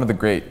 I mean, one of the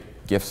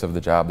great gifts of the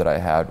job that I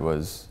had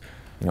was,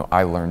 you know,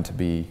 I learned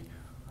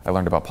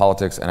about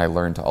politics, and I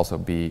learned to also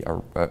be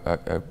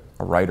a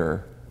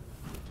writer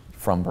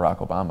from Barack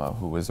Obama,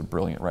 who was a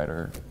brilliant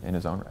writer in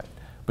his own right.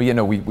 But you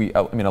know,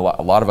 I mean, a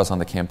lot of us on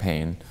the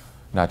campaign,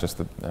 not just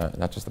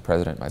the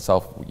president,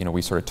 myself, you know,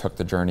 we sort of took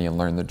the journey and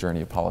learned the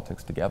journey of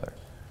politics together,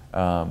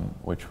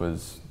 which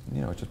was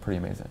pretty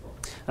amazing.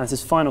 And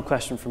this final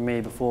question from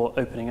me before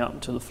opening up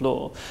to the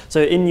floor.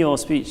 So in your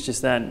speech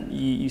just then,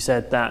 you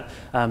said that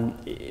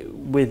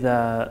with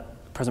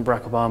President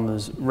Barack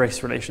Obama's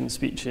race relations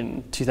speech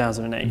in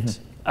 2008,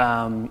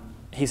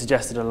 he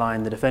suggested a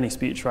line that if any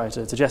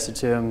speechwriter suggested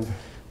to him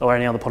or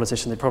any other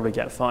politician, they'd probably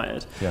get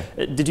fired. Yeah.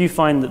 Did you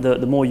find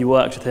that the more you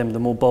worked with him, the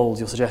more bold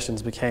your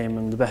suggestions became,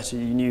 and the better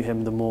you knew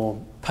him, the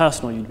more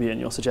personal you'd be in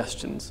your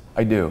suggestions?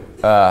 I do.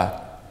 I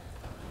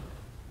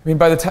mean,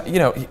 by the time, you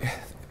know,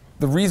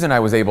 the reason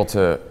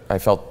I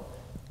felt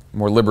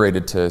more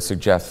liberated to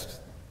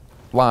suggest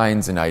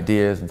lines and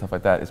ideas and stuff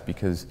like that is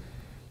because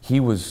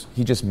he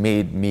just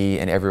made me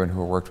and everyone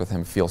who worked with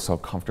him feel so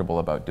comfortable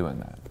about doing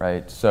that,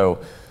 right? So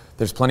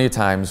there's plenty of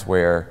times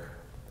where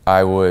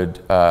I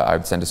would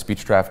send a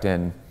speech draft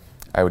in,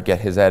 I would get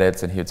his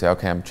edits, and he would say,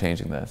 okay, I'm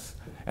changing this.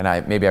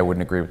 And maybe I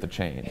wouldn't agree with the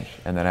change.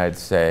 And then I'd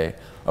say,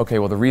 okay,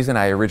 well, the reason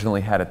I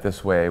originally had it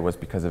this way was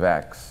because of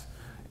X.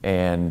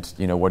 And,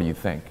 you know, what do you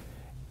think?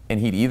 And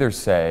he'd either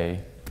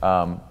say,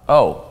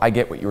 oh, I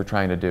get what you were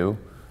trying to do,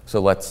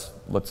 so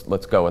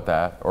let's go with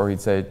that. Or he'd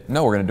say,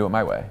 no, we're going to do it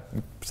my way.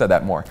 He said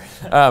that more.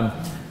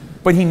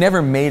 But he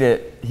never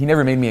made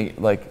me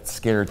like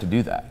scared to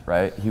do that,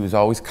 right? He was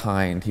always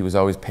kind. He was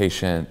always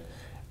patient.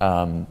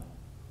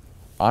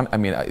 I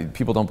mean,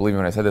 people don't believe me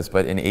when I say this,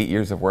 but in 8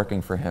 years of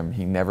working for him,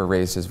 he never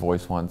raised his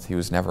voice once. He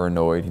was never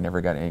annoyed. He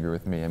never got angry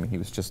with me. I mean,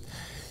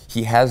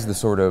 he has the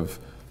sort of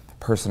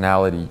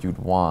personality you'd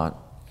want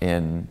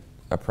in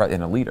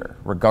a leader,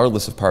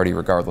 regardless of party,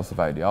 regardless of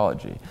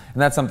ideology.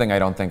 And that's something I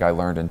don't think I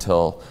learned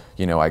until,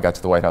 you know, I got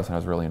to the White House and I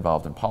was really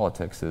involved in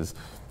politics is,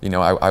 you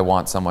know, I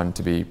want someone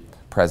to be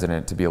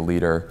president, to be a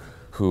leader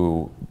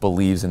who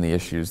believes in the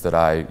issues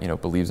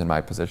that believes in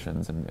my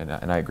positions and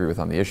I agree with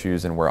on the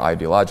issues and we're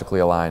ideologically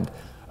aligned.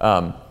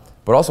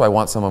 But also I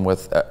want someone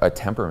with a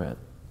temperament,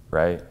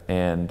 right?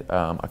 And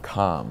a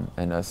calm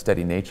and a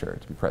steady nature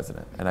to be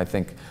president. And I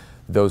think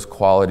those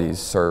qualities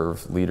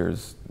serve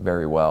leaders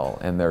very well,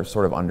 and they're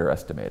sort of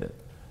underestimated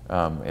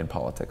in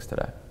politics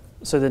today.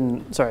 So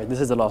then, sorry, this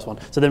is the last one.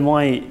 So then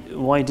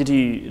why did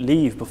you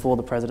leave before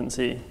the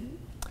presidency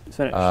was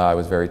finished? I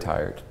was very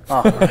tired.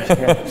 Oh, right,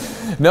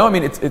 okay. No, I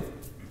mean,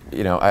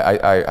 you know,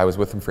 I was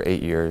with him for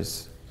 8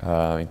 years,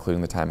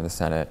 including the time in the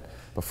Senate.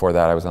 Before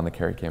that, I was on the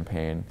Kerry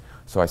campaign.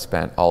 So I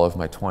spent all of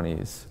my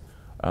 20s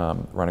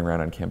running around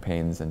on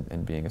campaigns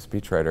and being a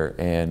speechwriter.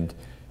 And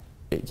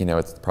you know,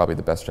 it's probably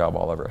the best job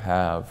I'll ever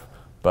have,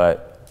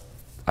 but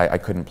I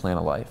couldn't plan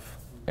a life.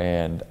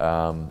 And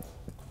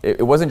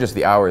it wasn't just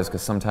the hours,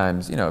 because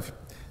sometimes, you know, if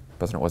the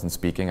president wasn't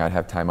speaking, I'd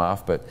have time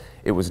off, but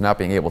it was not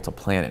being able to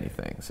plan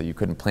anything. So you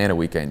couldn't plan a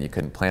weekend, you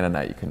couldn't plan a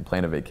night, you couldn't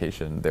plan a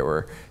vacation. There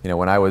were, you know,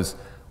 when I was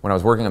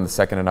working on the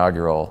second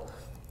inaugural,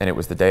 and it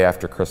was the day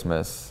after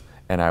Christmas,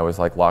 and I was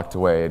like locked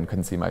away and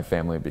couldn't see my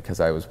family because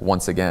I was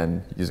once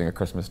again using a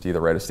Christmas to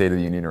either write a State of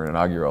the Union or an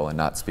inaugural and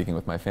not speaking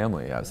with my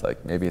family. I was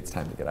like, maybe it's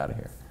time to get out of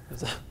here.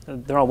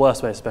 There are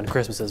worse ways to spend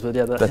Christmases, but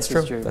yeah, that's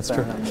true. That's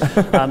true.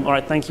 All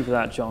right, thank you for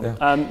that, Jon.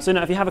 Yeah. So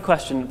now, if you have a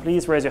question,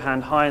 please raise your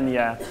hand high in the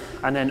air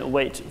and then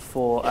wait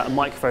for a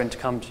microphone to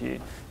come to you,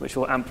 which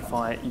will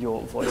amplify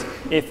your voice.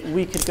 If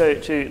we could go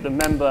to the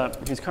member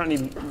who's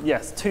currently,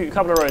 yes, a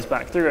couple of rows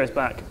back, 3 rows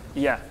back,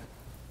 yeah.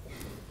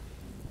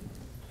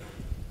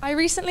 I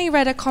recently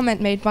read a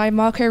comment made by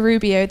Marco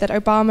Rubio that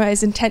Obama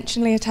is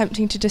intentionally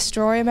attempting to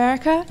destroy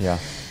America. Yeah.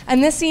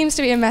 And this seems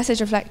to be a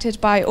message reflected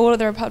by all of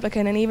the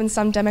Republican and even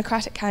some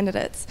Democratic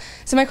candidates.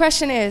 So my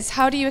question is,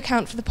 how do you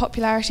account for the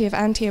popularity of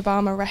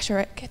anti-Obama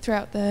rhetoric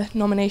throughout the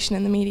nomination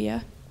in the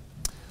media?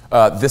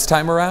 This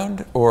time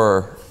around,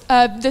 or?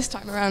 This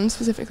time around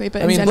specifically,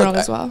 but in general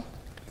as well.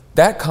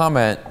 That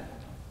comment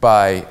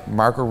by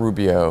Marco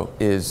Rubio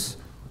is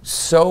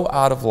so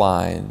out of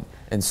line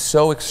and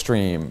so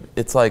extreme.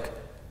 It's like,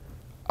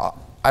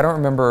 I don't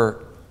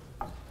remember,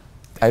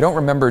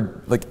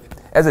 like,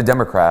 as a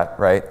Democrat,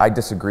 right, I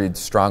disagreed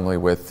strongly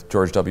with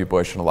George W.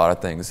 Bush and a lot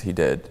of things he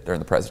did during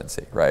the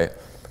presidency, right?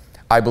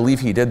 I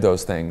believe he did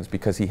those things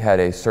because he had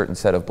a certain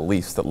set of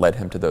beliefs that led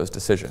him to those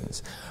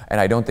decisions.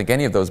 And I don't think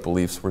any of those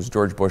beliefs was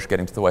George Bush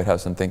getting to the White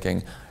House and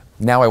thinking,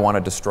 now I want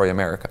to destroy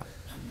America,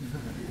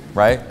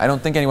 right? I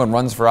don't think anyone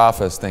runs for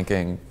office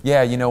thinking,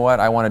 yeah, you know what,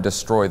 I want to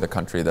destroy the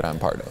country that I'm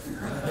part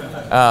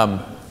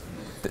of.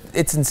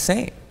 It's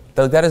insane.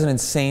 That is an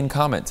insane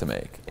comment to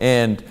make.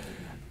 And,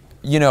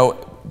 you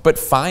know, but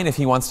fine if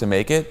he wants to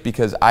make it,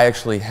 because I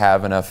actually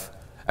have enough.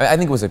 I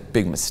think it was a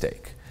big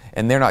mistake.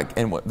 And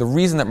the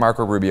reason that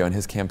Marco Rubio and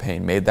his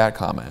campaign made that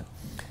comment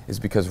is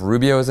because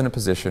Rubio is in a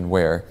position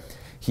where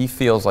he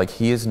feels like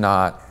he is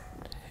not,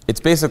 it's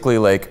basically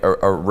like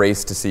a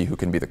race to see who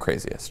can be the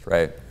craziest,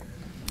 right?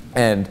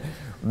 And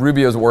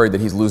Rubio's worried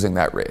that he's losing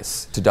that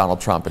race to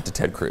Donald Trump and to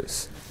Ted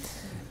Cruz.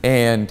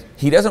 And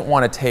he doesn't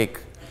want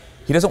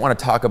to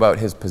talk about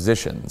his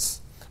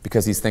positions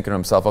because he's thinking to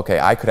himself, okay,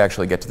 I could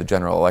actually get to the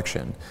general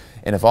election.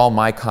 And if all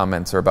my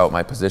comments are about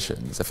my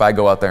positions, if I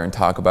go out there and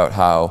talk about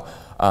how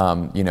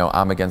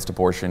I'm against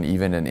abortion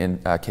even in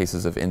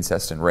cases of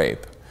incest and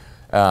rape,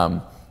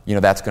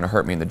 that's going to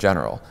hurt me in the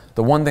general.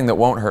 The one thing that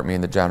won't hurt me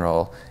in the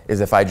general is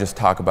if I just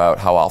talk about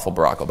how awful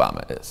Barack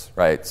Obama is,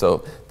 right?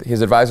 So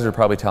his advisors are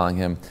probably telling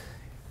him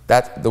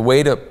that the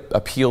way to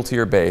appeal to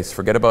your base,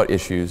 forget about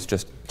issues,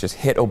 just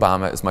hit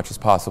Obama as much as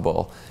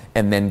possible,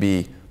 and then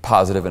be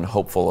positive and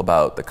hopeful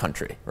about the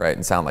country, right?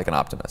 And sound like an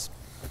optimist.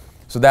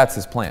 So that's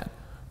his plan.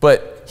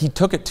 But he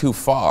took it too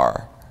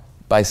far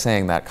by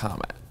saying that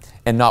comment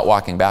and not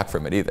walking back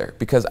from it either.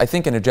 Because I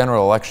think in a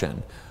general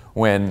election,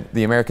 when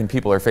the American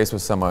people are faced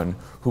with someone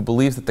who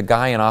believes that the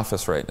guy in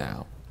office right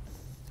now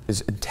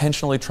is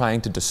intentionally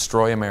trying to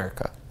destroy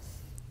America,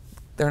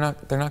 they're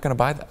not going to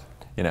buy that,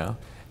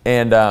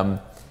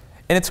 And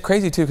it's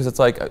crazy too, because it's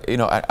like,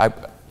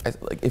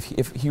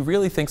 if he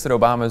really thinks that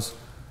Obama's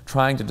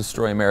trying to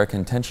destroy America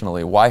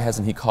intentionally, why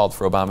hasn't he called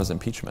for Obama's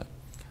impeachment?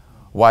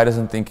 Why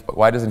doesn't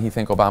he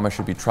think Obama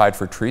should be tried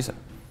for treason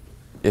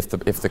if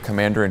the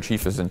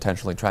commander-in-chief is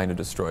intentionally trying to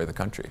destroy the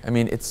country? I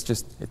mean,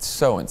 it's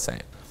so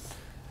insane.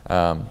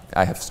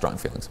 I have strong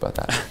feelings about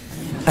that.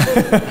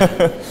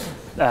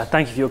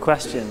 Thank you for your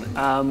question.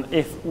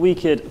 If we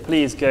could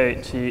please go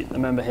to the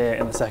member here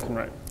in the second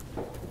row.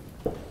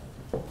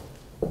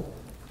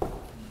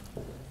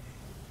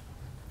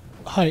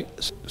 Hi.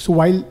 So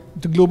while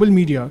the global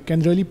media can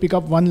really pick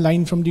up one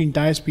line from the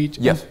entire speech,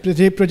 yes, and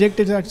they project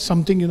it as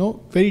something,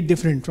 very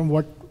different from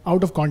what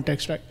out of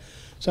context, right?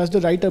 So as the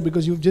writer,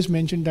 because you've just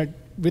mentioned that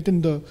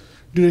within the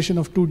duration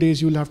of 2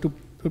 days, you'll have to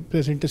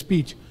present a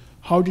speech.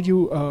 How did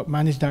you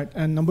manage that?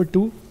 And number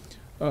two,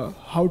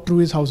 how true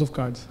is House of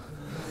Cards?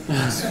 It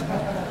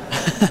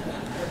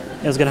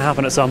was going to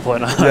happen at some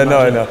point. I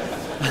know.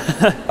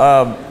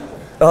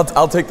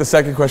 I'll take the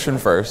second question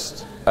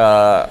first.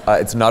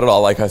 It's not at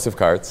all like House of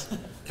Cards.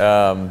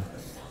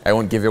 I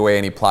won't give away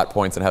any plot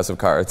points in House of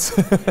Cards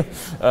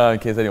in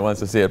case anyone wants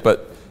to see it.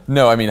 But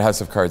no, I mean,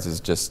 House of Cards is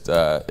just,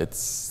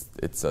 it's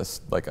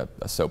like a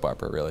soap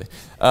opera, really.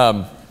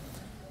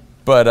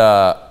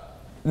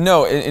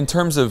 No, in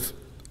terms of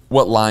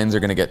what lines are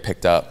going to get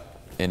picked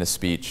up in a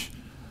speech,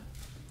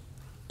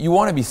 you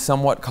want to be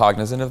somewhat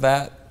cognizant of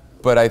that,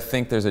 but I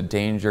think there's a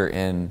danger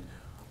in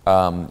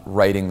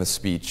writing the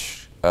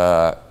speech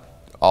to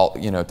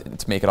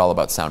make it all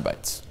about sound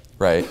bites,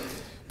 right?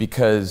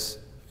 Because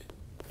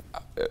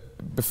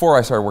before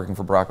I started working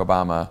for Barack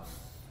Obama,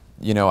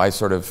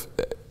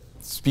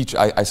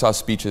 I saw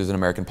speeches in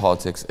American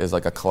politics as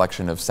like a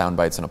collection of sound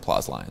bites and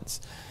applause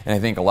lines. And I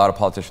think a lot of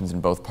politicians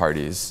in both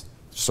parties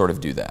sort of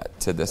do that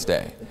to this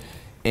day.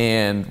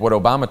 And what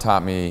Obama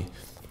taught me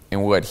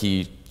and what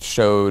he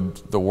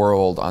showed the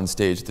world on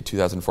stage at the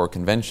 2004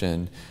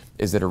 convention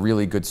is that a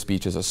really good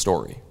speech is a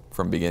story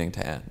from beginning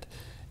to end.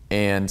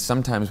 And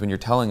sometimes when you're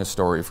telling a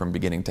story from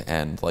beginning to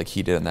end, like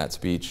he did in that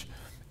speech,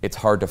 it's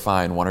hard to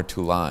find one or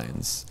two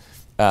lines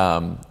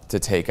to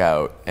take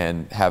out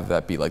and have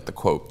that be like the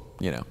quote.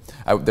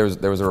 There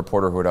was a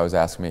reporter who would always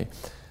ask me,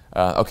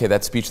 okay,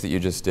 that speech that you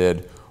just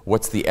did,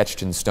 what's the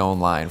etched in stone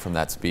line from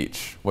that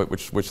speech?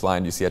 Which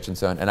line do you see etched in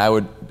stone? And I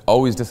would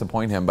always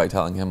disappoint him by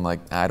telling him, like,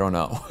 I don't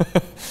know.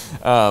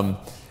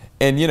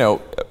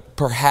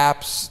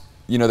 Perhaps,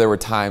 there were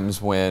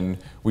times when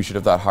we should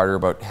have thought harder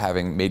about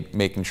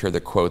making sure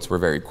that quotes were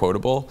very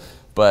quotable.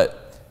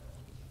 But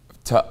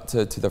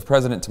to the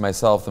president, to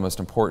myself, the most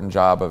important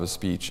job of a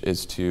speech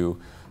is to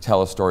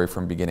tell a story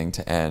from beginning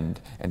to end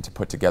and to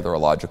put together a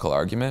logical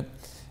argument,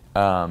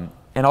 and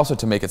also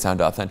to make it sound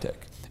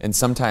authentic. And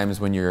sometimes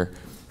when you're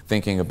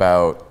thinking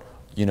about,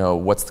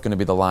 what's going to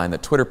be the line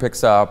that Twitter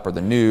picks up or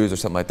the news or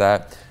something like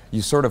that,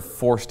 you sort of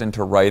forced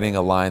into writing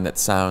a line that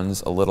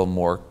sounds a little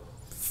more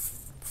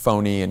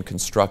phony and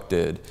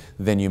constructed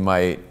than you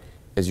might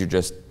as you're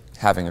just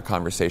having a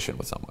conversation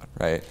with someone,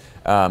 right?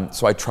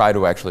 So I try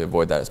to actually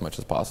avoid that as much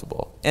as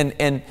possible,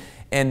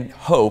 and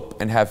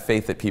hope and have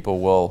faith that people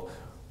will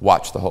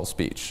watch the whole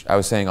speech. I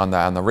was saying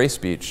on the race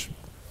speech,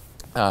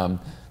 the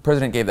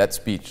president gave that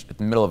speech at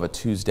the middle of a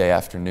Tuesday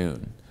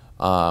afternoon,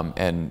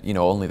 and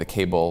only the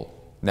cable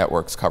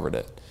networks covered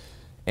it.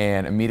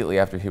 And immediately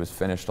after he was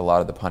finished, a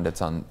lot of the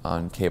pundits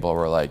on cable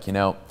were like,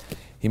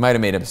 he might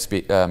have made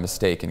a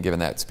mistake in giving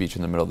that speech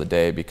in the middle of the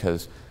day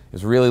because it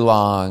was really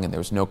long and there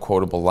was no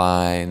quotable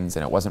lines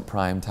and it wasn't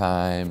prime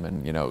time,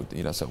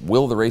 and so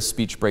will the race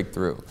speech break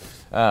through?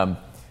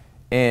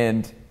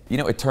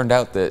 It turned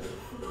out that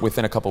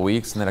within a couple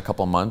weeks and then a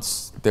couple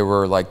months, there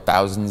were like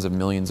thousands of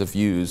millions of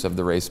views of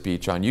the race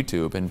speech on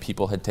YouTube, and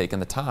people had taken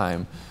the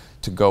time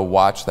to go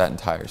watch that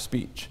entire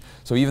speech.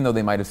 So even though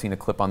they might have seen a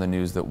clip on the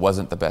news that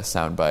wasn't the best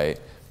soundbite,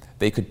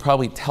 they could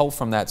probably tell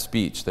from that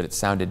speech that it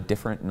sounded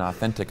different and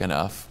authentic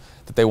enough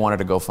that they wanted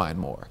to go find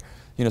more.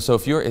 So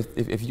if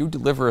you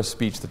deliver a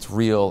speech that's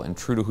real and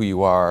true to who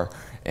you are,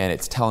 and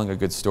it's telling a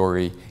good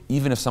story,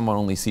 even if someone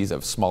only sees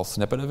a small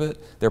snippet of it,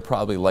 they're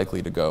probably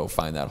likely to go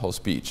find that whole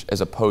speech,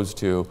 as opposed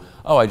to,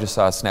 oh, I just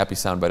saw a snappy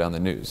soundbite on the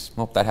news.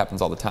 Well, that happens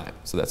all the time,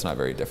 so that's not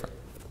very different.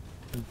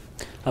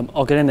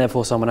 I'll get in there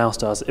before someone else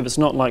does. If it's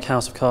not like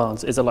House of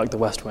Cards, is it like The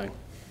West Wing?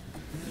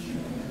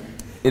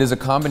 It is a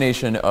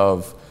combination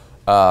of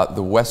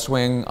The West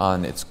Wing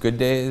on its good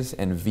days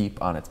and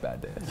Veep on its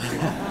bad days.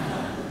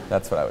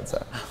 That's what I would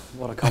say.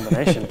 What a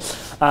combination.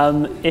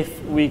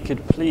 If we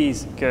could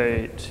please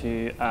go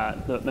to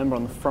the member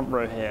on the front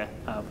row here,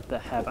 the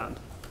hairband.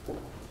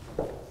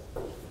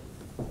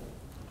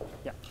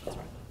 Yeah, that's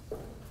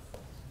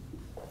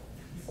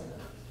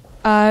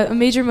right. A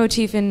major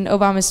motif in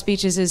Obama's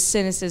speeches is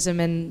cynicism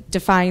and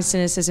defying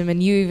cynicism,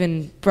 and you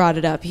even brought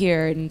it up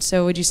here. And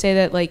so would you say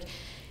that, like,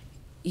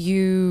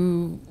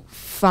 you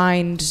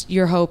find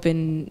your hope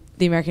in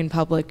the American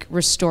public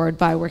restored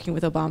by working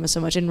with Obama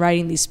so much and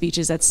writing these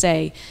speeches that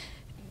say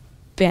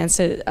ban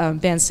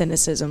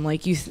cynicism?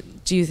 Like,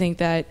 do you think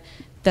that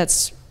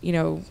that's, you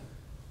know,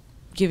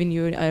 giving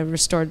you a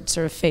restored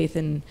sort of faith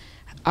in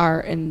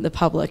the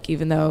public,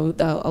 even though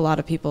a lot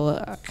of people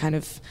kind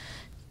of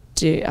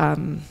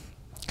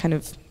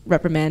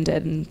reprimand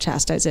it and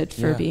chastise it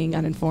for being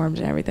uninformed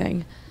and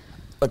everything?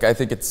 Look, I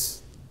think it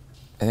was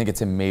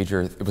a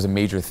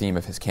major theme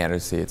of his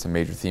candidacy. It's a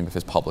major theme of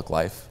his public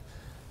life.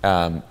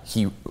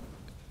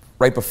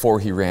 Right before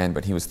he ran,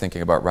 but he was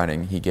thinking about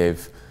running, he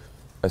gave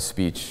a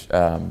speech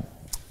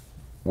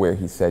where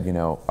he said, you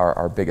know,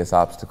 our biggest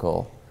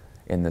obstacle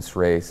in this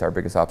race, our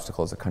biggest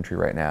obstacle as a country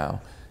right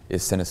now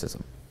is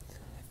cynicism.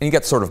 And he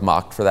got sort of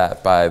mocked for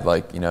that by,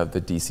 like, you know,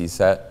 the DC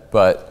set.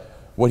 But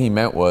what he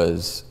meant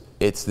was,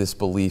 it's this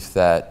belief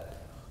that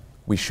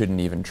we shouldn't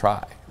even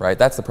try, right?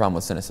 That's the problem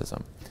with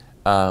cynicism.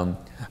 I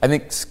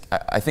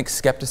think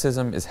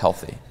skepticism is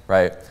healthy,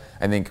 right?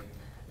 I think,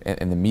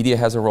 and the media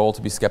has a role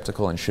to be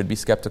skeptical and should be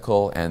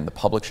skeptical, and the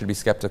public should be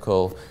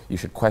skeptical. You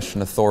should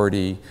question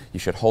authority. You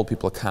should hold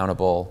people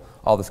accountable,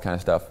 all this kind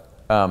of stuff.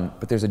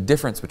 But there's a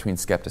difference between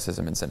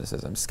skepticism and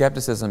cynicism.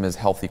 Skepticism is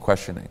healthy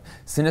questioning.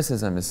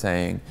 Cynicism is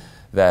saying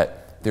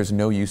that there's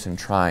no use in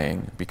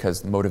trying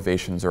because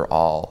motivations are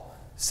all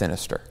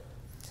sinister.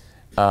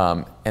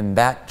 And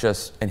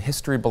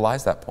history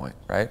belies that point,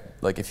 right?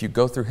 Like, if you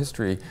go through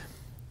history,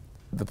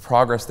 the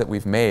progress that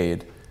we've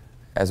made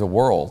as a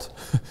world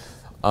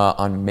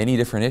on many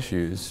different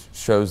issues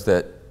shows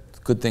that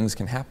good things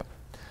can happen.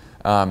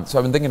 So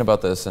I've been thinking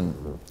about this,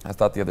 and I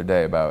thought the other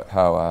day about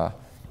how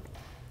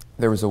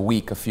there was a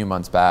week a few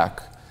months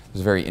back. It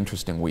was a very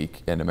interesting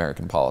week in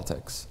American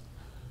politics.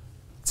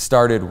 It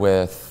started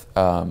with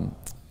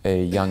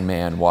a young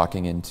man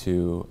walking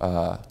into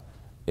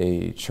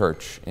a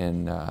church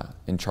in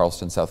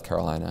Charleston, South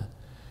Carolina,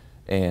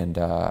 and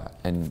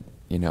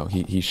you know,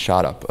 he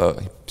shot up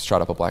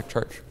a black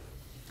church,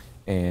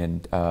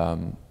 and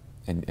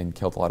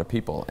killed a lot of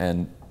people.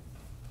 And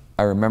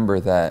I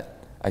remember that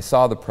I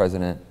saw the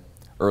president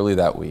early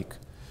that week.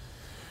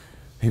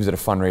 He was at a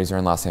fundraiser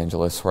in Los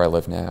Angeles, where I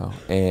live now,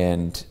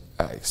 and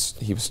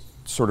he was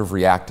sort of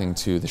reacting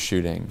to the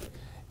shooting,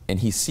 and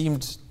he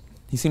seemed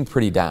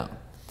pretty down.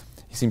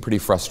 He seemed pretty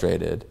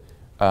frustrated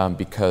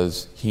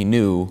because he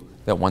knew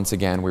that once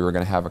again we were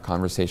going to have a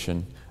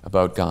conversation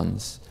about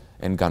guns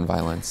and gun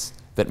violence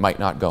that might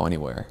not go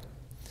anywhere,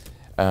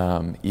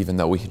 even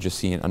though we had just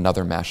seen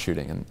another mass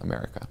shooting in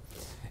America.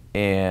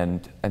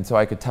 And so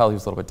I could tell he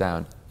was a little bit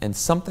down. And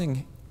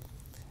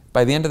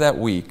by the end of that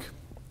week,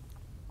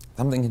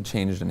 something had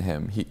changed in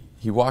him.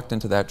 He walked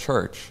into that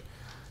church,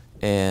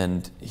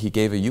 and he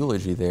gave a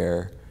eulogy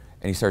there,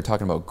 and he started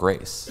talking about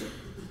grace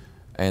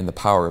and the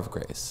power of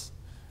grace.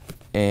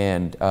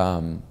 And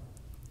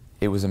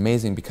it was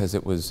amazing because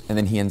and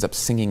then he ends up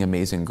singing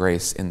Amazing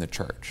Grace in the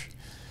church.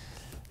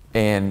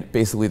 And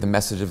basically the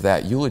message of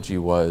that eulogy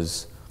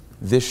was,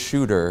 this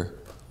shooter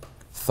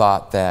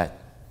thought that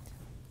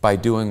by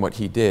doing what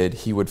he did,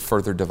 he would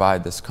further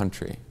divide this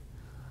country.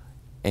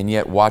 And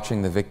yet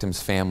watching the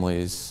victims'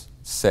 families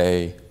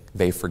say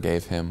they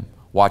forgave him,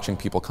 watching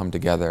people come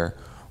together,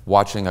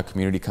 watching a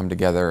community come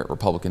together,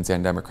 Republicans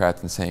and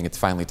Democrats, and saying it's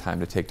finally time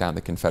to take down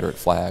the Confederate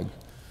flag,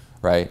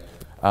 right?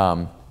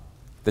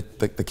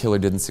 The killer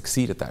didn't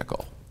succeed at that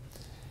goal.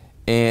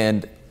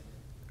 And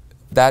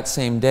that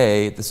same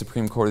day, the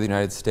Supreme Court of the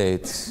United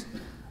States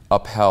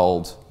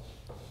upheld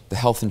the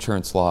health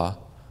insurance law.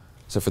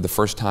 So for the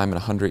first time in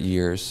 100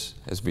 years,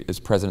 as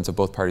presidents of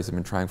both parties have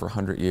been trying for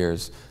 100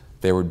 years,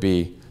 there would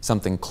be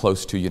something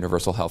close to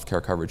universal health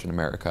care coverage in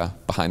America,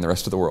 behind the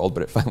rest of the world,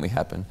 but it finally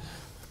happened.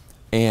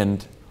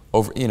 And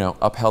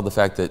upheld the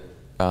fact that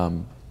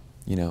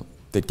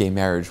that gay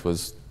marriage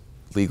was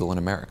legal in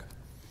America.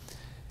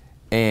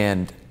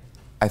 And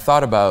I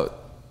thought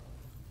about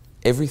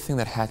everything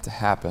that had to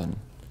happen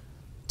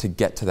to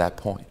get to that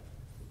point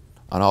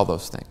on all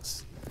those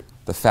things.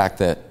 The fact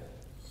that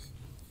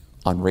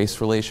on race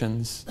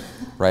relations,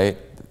 right,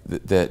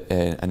 that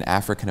an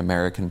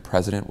African-American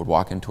president would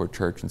walk into a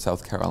church in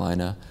South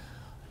Carolina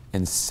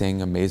and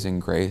sing Amazing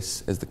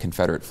Grace as the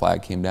Confederate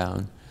flag came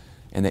down,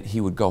 and that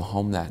he would go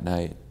home that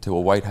night to a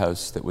White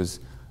House that was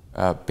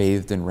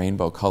bathed in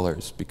rainbow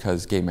colors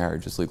because gay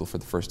marriage is legal for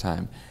the first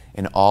time.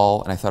 And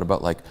I thought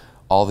about, like,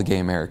 all the gay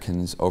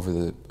Americans over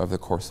the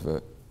course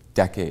of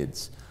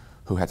decades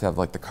who had to have,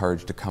 like, the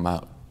courage to come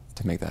out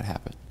to make that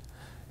happen.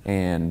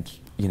 And,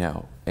 you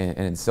know, and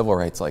in civil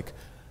rights, like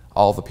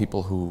all the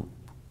people who,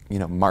 you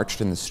know,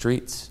 marched in the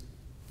streets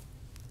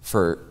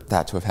for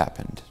that to have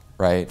happened,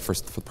 right? For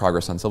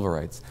progress on civil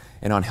rights.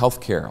 And on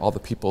healthcare, all the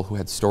people who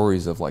had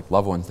stories of like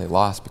loved ones they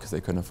lost because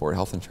they couldn't afford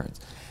health insurance.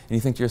 And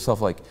you think to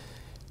yourself, like,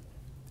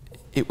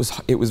 it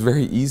was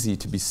very easy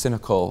to be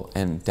cynical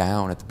and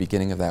down at the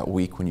beginning of that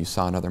week when you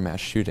saw another mass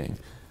shooting.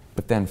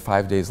 But then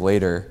 5 days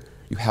later,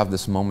 you have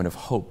this moment of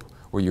hope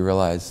where you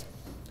realize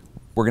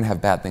we're going to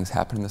have bad things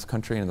happen in this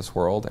country and in this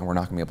world, and we're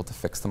not going to be able to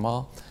fix them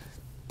all.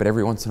 But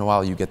every once in a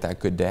while, you get that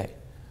good day.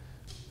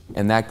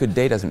 And that good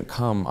day doesn't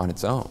come on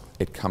its own.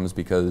 It comes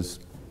because,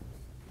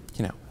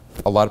 you know,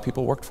 a lot of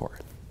people worked for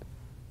it.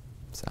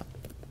 So.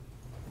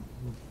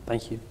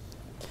 Thank you.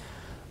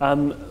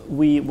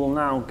 We will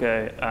now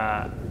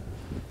go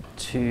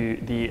to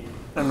the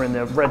member in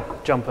the red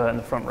jumper in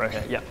the front row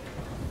here. Yeah.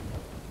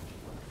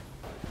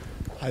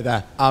 Hi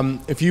there.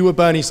 If you were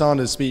Bernie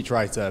Sanders'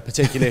 speechwriter,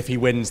 particularly if he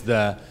wins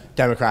the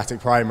Democratic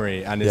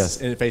primary and is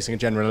facing a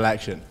general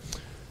election,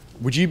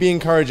 would you be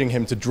encouraging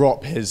him to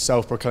drop his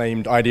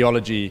self-proclaimed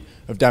ideology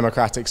of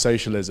democratic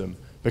socialism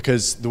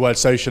because the word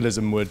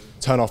socialism would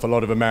turn off a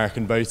lot of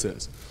American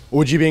voters? Or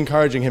would you be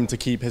encouraging him to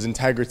keep his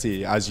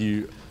integrity, as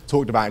you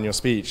talked about in your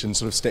speech, and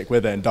sort of stick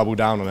with it and double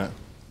down on it?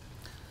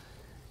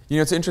 You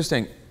know, it's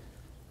interesting.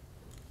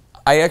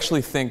 I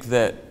actually think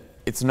that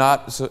it's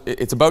not, so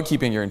it's about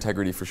keeping your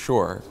integrity for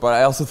sure, but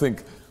I also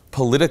think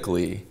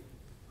politically,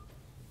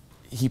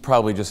 he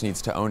probably just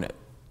needs to own it,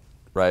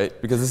 right?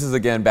 Because this is,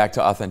 again, back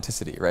to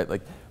authenticity, right?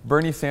 Like,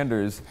 Bernie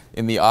Sanders,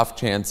 in the off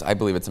chance, I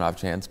believe it's an off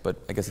chance, but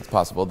I guess it's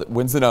possible, that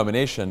wins the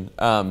nomination,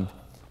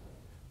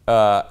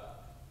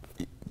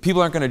 people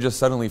aren't going to just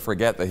suddenly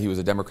forget that he was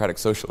a democratic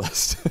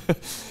socialist.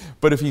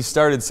 But if he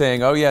started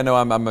saying, oh yeah, no,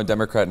 I'm a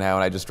Democrat now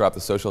and I just dropped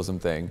the socialism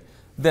thing,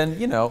 then,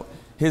 you know,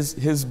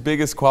 his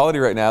biggest quality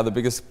right now, the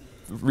biggest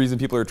reason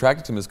people are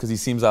attracted to him is because he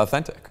seems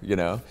authentic, you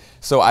know?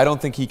 So I don't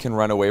think he can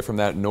run away from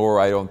that, nor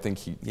I don't think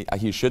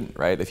he shouldn't,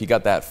 right? If he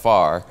got that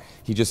far,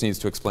 he just needs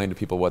to explain to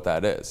people what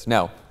that is.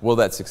 Now, will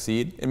that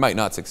succeed? It might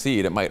not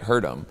succeed, it might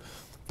hurt him,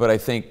 but I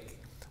think,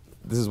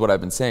 this is what I've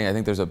been saying, I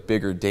think there's a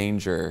bigger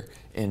danger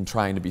in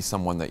trying to be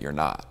someone that you're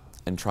not,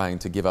 and trying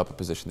to give up a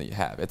position that you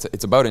have.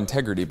 It's about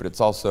integrity, but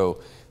it's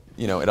also,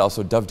 you know, it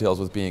also dovetails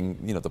with being,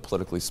 you know, the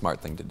politically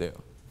smart thing to do,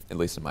 at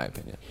least in my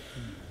opinion.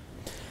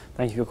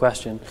 Thank you for your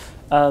question.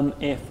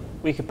 If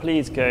we could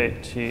please go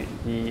to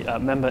the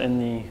member in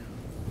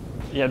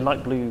the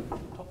light blue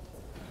top.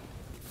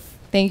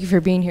 Thank you for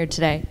being here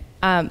today.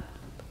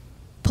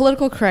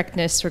 Political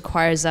correctness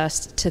requires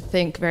us to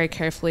think very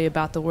carefully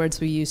about the words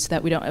we use so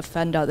that we don't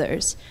offend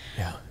others.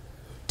 Yeah.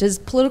 Does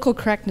political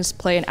correctness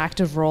play an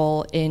active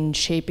role in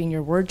shaping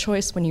your word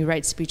choice when you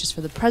write speeches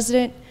for the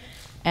president?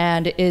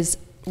 And is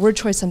word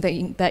choice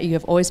something that you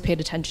have always paid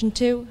attention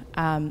to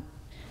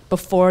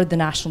before the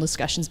national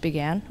discussions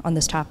began on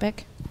this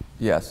topic?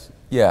 Yes.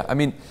 Yeah. I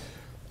mean,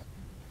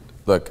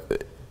 look,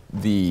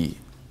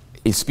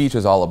 a speech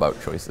is all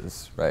about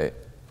choices, right?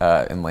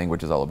 And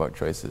language is all about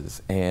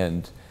choices.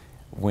 And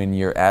when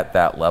you're at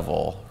that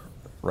level,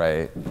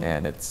 right,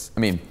 and it's, I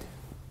mean,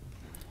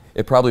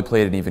 it probably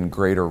played an even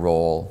greater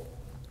role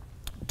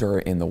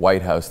in the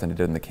White House than it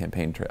did in the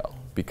campaign trail,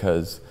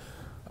 because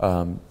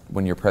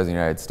when you're president of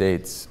the United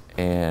States,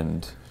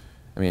 and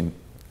I mean,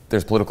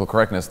 there's political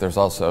correctness, there's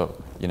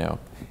also, you know,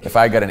 if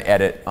I got an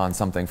edit on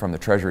something from the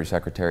Treasury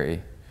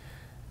Secretary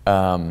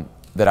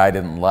that I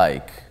didn't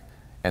like,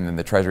 and then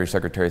the Treasury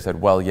Secretary said,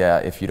 well, yeah,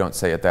 if you don't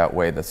say it that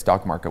way, the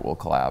stock market will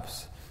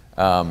collapse.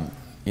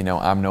 You know,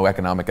 I'm no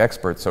economic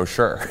expert, so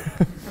sure.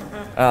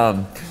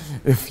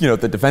 If, you know,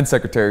 the defense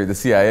secretary, the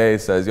CIA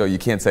says, yo, you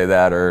can't say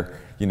that, or,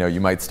 you know, you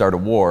might start a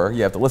war,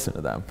 you have to listen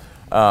to them.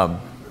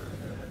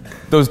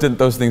 Those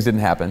things didn't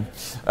happen,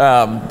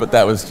 but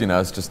that was, you know,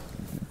 it's just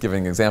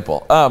giving an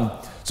example.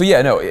 So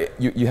yeah, no,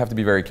 you have to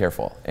be very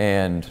careful.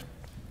 And,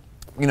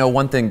 you know,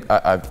 one thing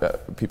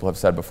people have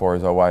said before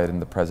is, oh, why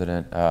didn't the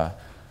president,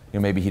 you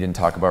know, maybe he didn't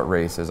talk about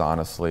race as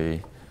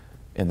honestly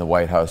in the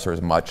White House or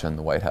as much in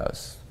the White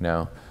House, you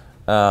know?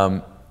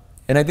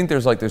 And I think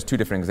there's two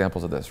different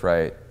examples of this,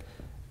 right?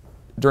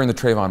 During the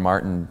Trayvon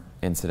Martin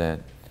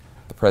incident,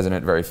 the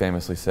president very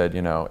famously said,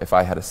 you know, if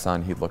I had a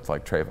son, he'd look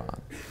like Trayvon.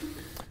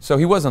 So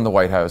he was in the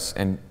White House,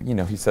 and, you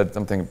know, he said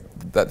something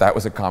that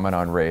was a comment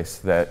on race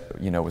that,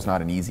 you know, was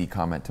not an easy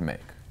comment to make,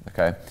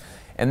 okay?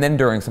 And then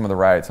during some of the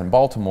riots in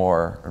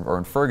Baltimore or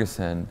in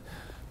Ferguson,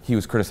 he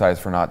was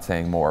criticized for not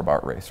saying more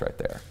about race right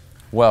there.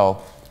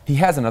 Well, he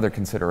has another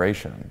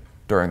consideration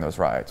during those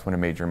riots when a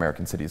major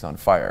American city is on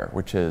fire,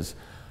 which is,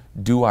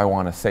 do I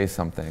want to say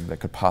something that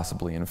could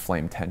possibly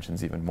inflame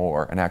tensions even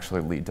more and actually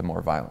lead to more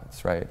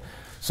violence, right?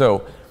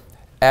 So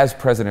as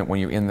president, when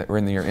you're in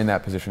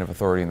that position of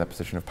authority, in that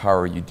position of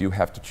power, you do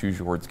have to choose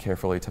your words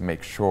carefully to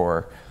make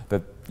sure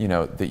that, you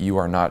know, that you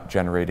are not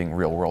generating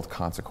real world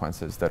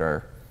consequences that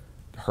are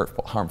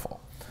hurtful, harmful.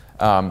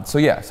 So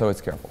yeah, so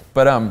it's careful.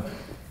 But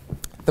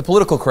the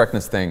political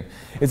correctness thing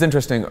is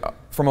interesting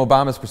from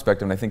Obama's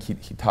perspective, and I think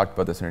he talked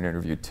about this in an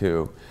interview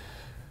too.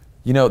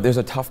 You know, there's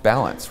a tough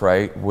balance,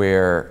 right,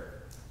 where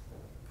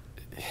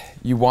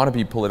you want to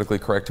be politically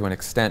correct to an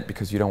extent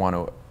because you don't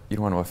want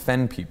to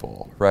offend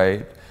people,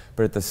 right?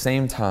 But at the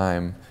same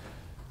time,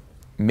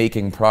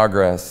 making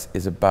progress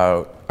is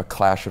about a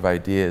clash of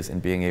ideas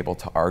and being able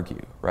to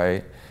argue,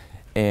 right?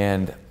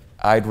 And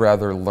I'd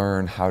rather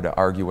learn how to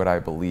argue what I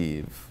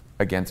believe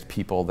against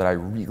people that I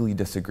really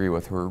disagree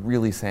with, who are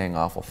really saying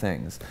awful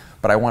things.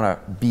 But I want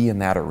to be in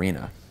that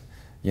arena,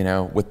 you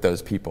know, with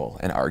those people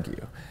and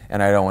argue.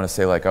 And I don't want to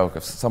say like, oh,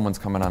 if someone's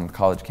coming on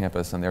college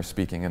campus and they're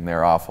speaking and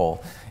they're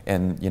awful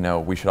and, you know,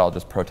 we should all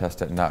just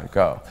protest it and not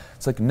go.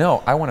 It's like,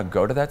 no, I want to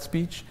go to that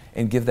speech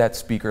and give that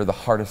speaker the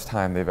hardest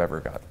time they've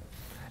ever got.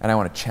 And I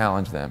want to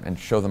challenge them and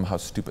show them how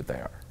stupid they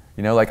are.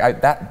 You know, like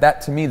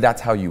that to me,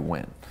 that's how you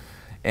win.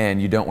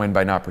 And you don't win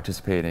by not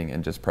participating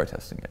and just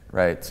protesting it,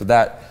 right? So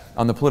that,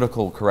 on the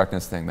political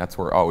correctness thing, that's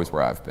always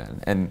where I've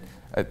been. And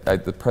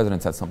the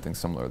president said something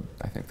similar,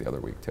 I think, the other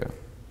week too.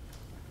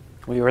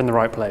 Well, you're in the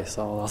right place,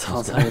 I'll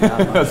tell you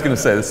that. I was going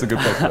to say, this is a good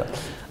place for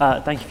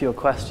that. Thank you for your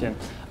question.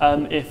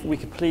 If we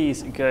could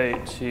please go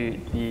to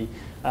the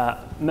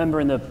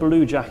member in the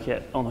blue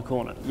jacket on the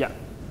corner. Yeah.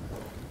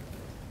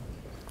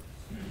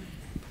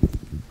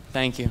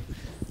 Thank you.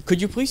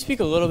 Could you please speak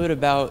a little bit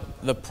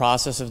about the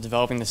process of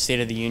developing the State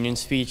of the Union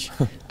speech?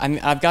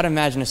 I've got to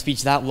imagine a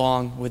speech that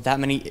long, with that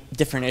many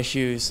different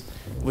issues,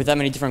 with that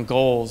many different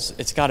goals.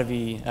 It's got to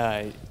be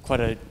quite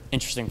an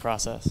interesting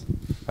process.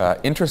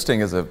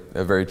 Interesting is a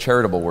very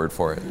charitable word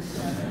for it.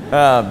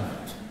 No,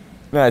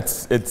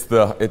 it's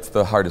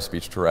the hardest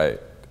speech to write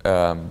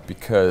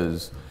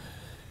because,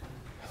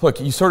 look,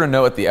 you sort of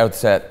know at the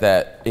outset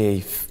that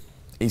a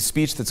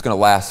speech that's going to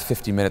last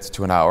 50 minutes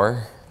to an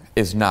hour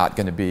is not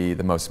going to be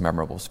the most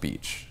memorable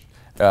speech.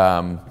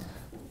 As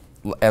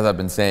I've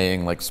been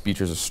saying, like,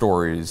 speeches are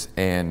stories,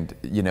 and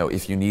you know,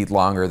 if you need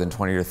longer than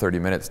 20 or 30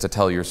 minutes to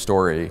tell your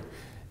story,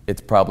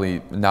 it's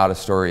probably not a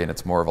story and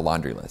it's more of a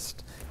laundry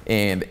list.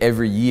 And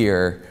every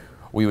year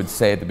we would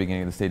say at the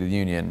beginning of the State of the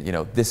Union, you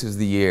know, this is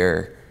the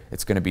year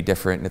it's going to be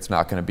different and it's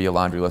not going to be a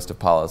laundry list of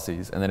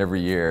policies. And then every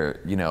year,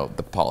 you know,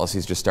 the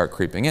policies just start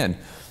creeping in.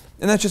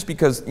 And that's just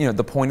because, you know,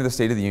 the point of the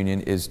State of the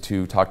Union is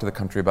to talk to the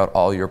country about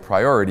all your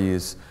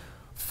priorities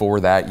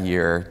for that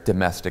year,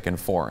 domestic and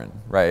foreign,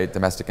 right?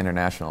 Domestic,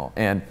 international.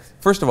 And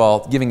first of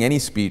all, giving any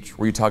speech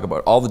where you talk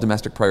about all the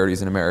domestic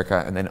priorities in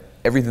America and then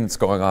everything that's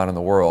going on in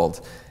the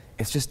world,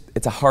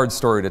 it's a hard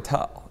story to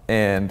tell.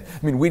 And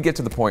I mean, we'd get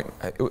to the point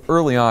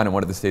early on in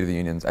one of the State of the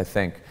Unions, I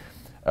think,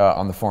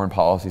 on the foreign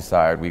policy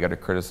side, we got a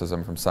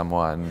criticism from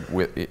someone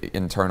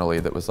internally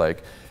that was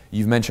like,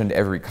 you've mentioned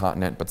every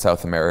continent but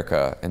South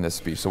America in this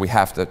speech, so we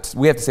have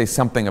to say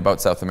something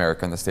about South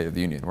America in the State of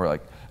the Union.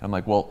 I'm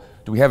like, well,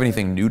 do we have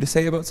anything new to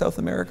say about South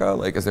America?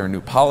 Like, is there a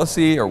new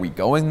policy? Are we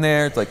going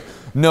there? It's like,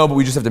 no, but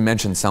we just have to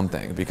mention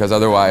something because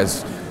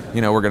otherwise,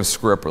 you know, we're going to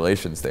screw up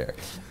relations there.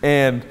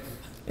 And,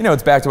 you know,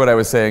 it's back to what I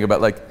was saying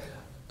about, like,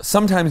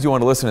 sometimes you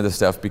want to listen to this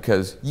stuff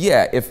because,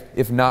 yeah,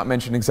 if not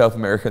mentioning South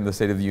America in the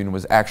State of the Union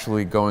was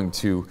actually going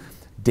to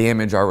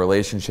damage our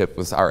relationship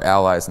with our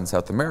allies in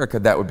South America,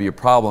 that would be a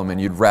problem, and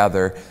you'd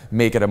rather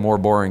make it a more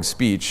boring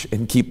speech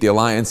and keep the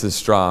alliances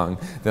strong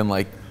than,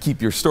 like,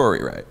 keep your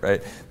story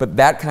right? But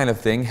that kind of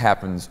thing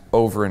happens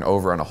over and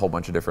over on a whole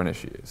bunch of different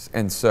issues.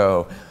 And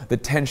so the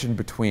tension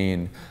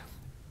between,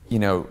 you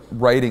know,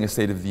 writing a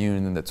State of the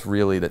Union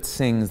that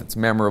sings, that's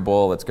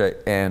memorable, that's great,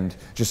 and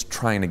just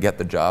trying to get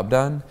the job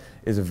done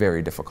is a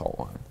very difficult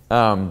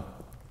one.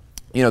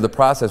 You know, the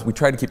process, we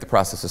try to keep the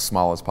process as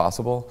small as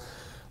possible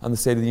on the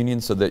State of the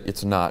Union so that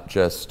it's not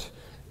just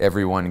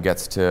everyone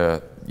gets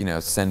to, you know,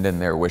 send in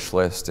their wish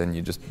list and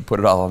you just put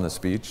it all on the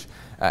speech,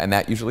 and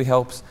that usually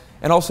helps.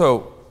 And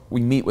also, we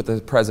meet with the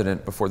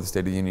president before the State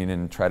of the Union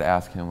and try to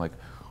ask him, like,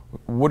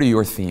 what are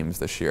your themes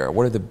this year?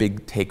 What are the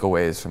big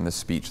takeaways from the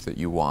speech that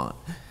you want?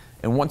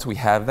 And once we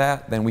have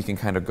that, then we can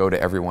kind of go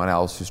to everyone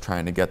else who's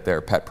trying to get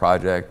their pet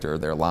project or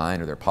their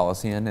line or their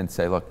policy in and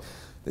say, look,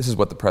 this is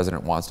what the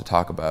president wants to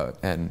talk about,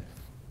 and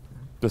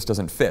this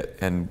doesn't fit.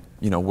 And,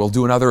 you know, we'll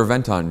do another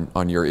event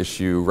on your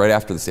issue right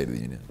after the State of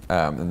the Union.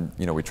 And,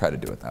 you know, we try to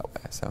do it that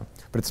way. So,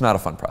 but it's not a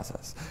fun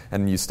process.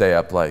 And you stay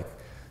up, like,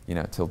 you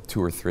know, till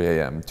 2 or 3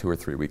 a.m., 2 or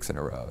 3 weeks in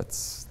a row.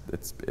 It's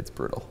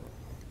brutal.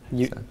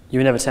 You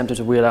were never tempted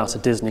to wheel out a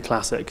Disney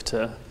classic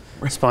to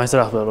spice it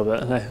up a little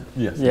bit? No?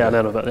 Yes. Yeah, a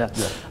little bit,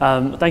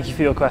 yeah. Thank you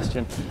for your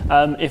question.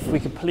 If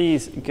we could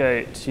please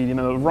go to the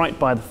member right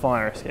by the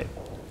fire escape.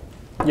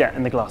 Yeah,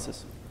 in the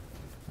glasses.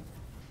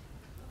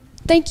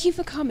 Thank you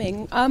for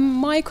coming.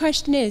 My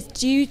question is,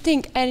 do you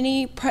think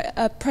any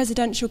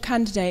presidential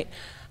candidate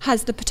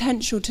has the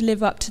potential to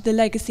live up to the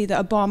legacy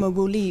that Obama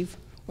will leave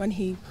when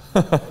he...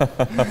 I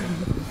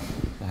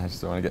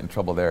just don't want to get in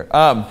trouble there.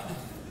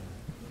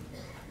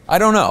 I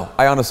don't know.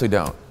 I honestly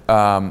don't.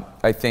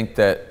 I think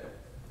that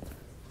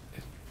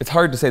it's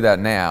hard to say that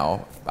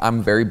now.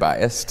 I'm very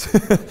biased.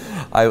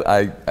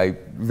 I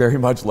very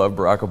much love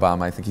Barack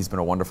Obama. I think he's been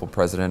a wonderful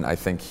president. I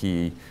think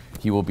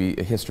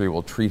history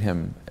will treat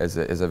him as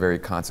a very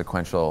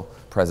consequential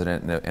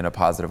president in a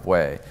positive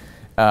way.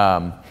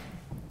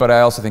 But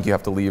I also think you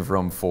have to leave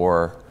room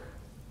for,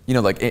 you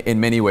know, like in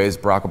many ways,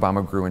 Barack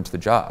Obama grew into the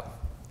job,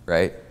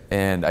 right?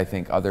 And I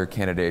think other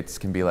candidates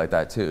can be like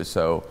that too.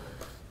 So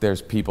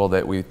there's people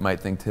that we might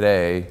think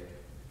today,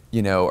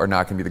 you know, are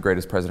not going to be the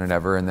greatest president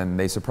ever, and then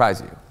they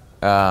surprise you.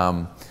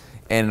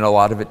 And a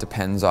lot of it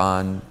depends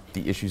on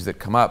the issues that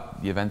come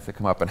up, the events that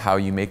come up, and how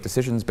you make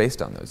decisions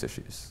based on those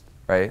issues,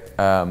 right?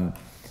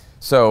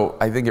 So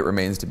I think it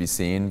remains to be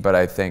seen, but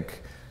I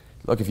think,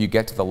 look, if you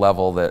get to the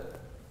level that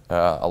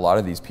a lot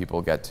of these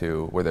people get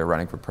to, where they're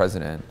running for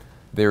president,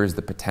 there is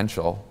the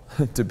potential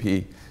to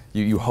be,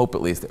 you hope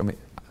at least, I mean,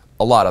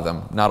 a lot of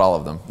them, not all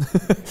of them,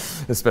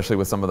 especially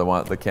with some of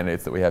the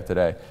candidates that we have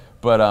today.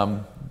 But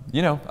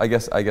you know, I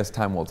guess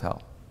time will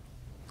tell.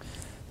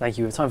 Thank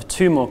you. We have time for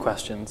 2 more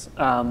questions.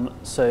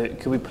 So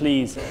could we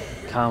please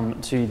come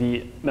to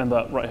the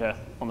member right here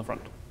on the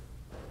front?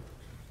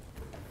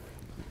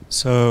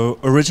 So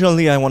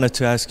originally I wanted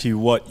to ask you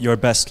what your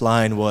best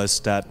line was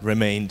that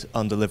remained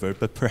undelivered,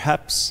 but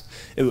perhaps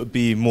it would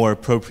be more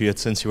appropriate,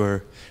 since you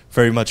were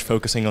very much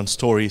focusing on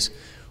stories.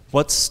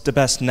 What's the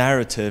best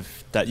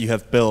narrative that you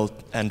have built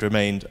and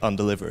remained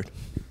undelivered?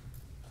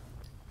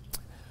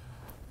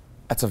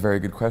 That's a very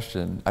good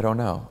question. I don't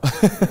know.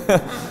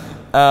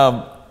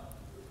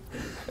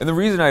 And the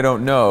reason I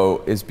don't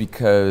know is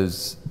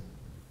because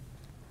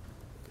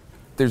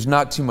there's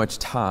not too much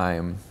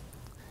time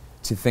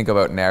to think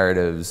about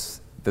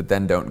narratives that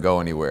then don't go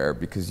anywhere,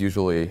 because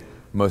usually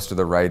most of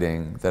the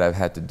writing that I've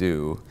had to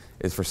do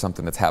is for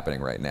something that's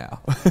happening right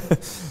now.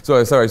 So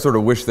I sort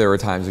of wish there were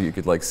times where you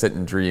could like sit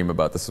and dream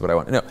about this is what I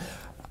want. No,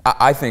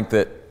 I think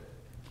that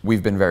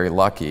we've been very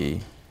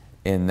lucky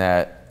in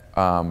that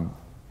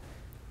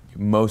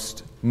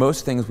most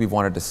things we've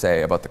wanted to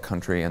say about the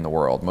country and the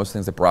world, most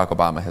things that Barack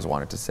Obama has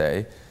wanted to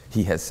say,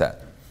 he has said.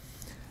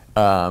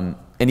 And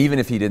even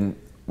if he didn't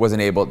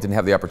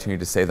have the opportunity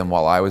to say them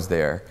while I was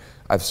there,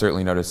 I've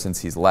certainly noticed since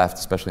he's left,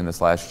 especially in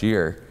this last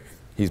year,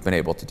 he's been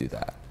able to do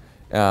that.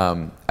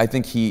 I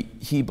think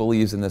he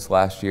believes in this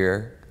last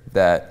year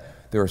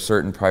that there are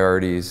certain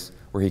priorities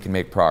where he can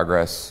make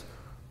progress,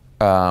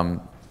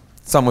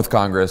 some with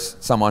Congress,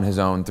 some on his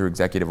own through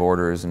executive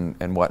orders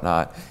and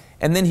whatnot.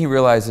 And then he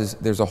realizes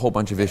there's a whole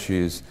bunch of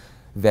issues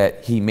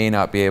that he may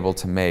not be able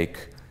to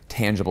make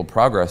tangible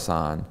progress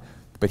on,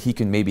 but he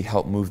can maybe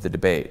help move the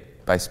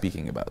debate by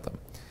speaking about them.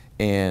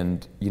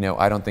 And you know,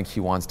 I don't think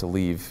he wants to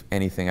leave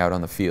anything out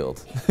on the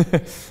field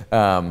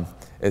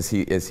as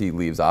he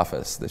leaves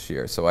office this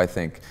year. So I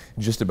think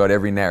just about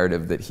every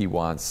narrative that he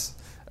wants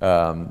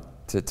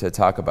to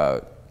talk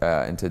about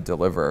and to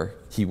deliver,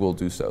 he will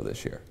do so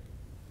this year.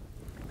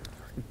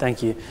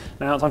 Thank you.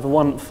 Now time for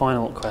one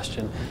final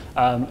question.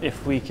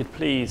 If we could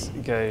please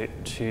go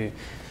to,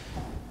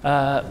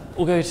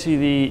 we'll go to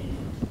the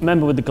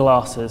member with the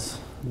glasses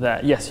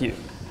there. Yes, you.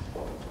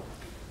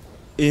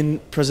 In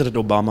President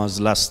Obama's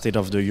last State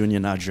of the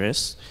Union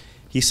address,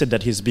 he said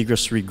that his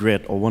biggest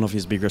regret, or one of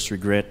his biggest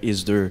regret,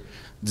 is the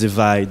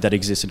divide that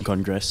exists in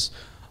Congress.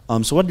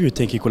 So what do you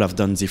think he could have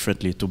done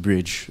differently to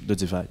bridge the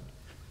divide?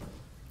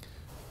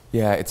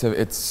 Yeah, it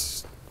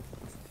is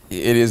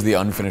the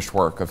unfinished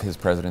work of his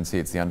presidency.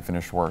 It's the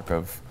unfinished work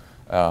of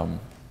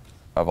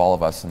all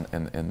of us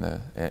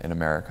in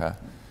America.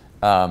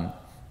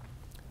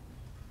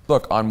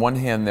 Look, on one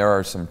hand, there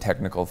are some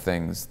technical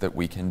things that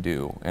we can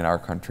do in our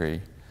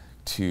country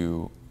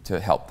to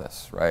help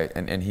this, right?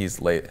 And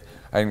he's late.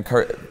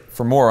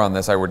 For more on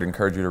this, I would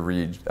encourage you to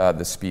read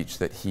the speech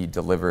that he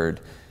delivered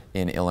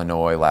in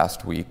Illinois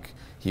last week.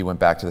 He went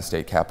back to the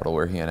state capitol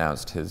where he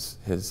announced his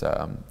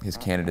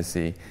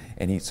candidacy,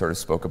 and he sort of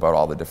spoke about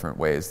all the different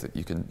ways that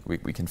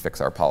we can fix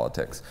our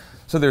politics.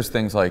 So there's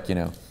things like, you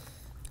know,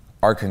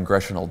 our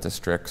congressional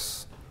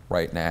districts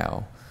right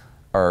now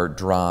are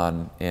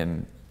drawn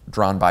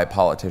by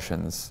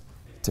politicians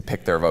to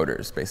pick their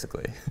voters,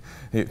 basically.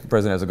 The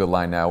president has a good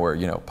line now where,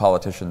 you know,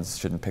 politicians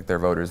shouldn't pick their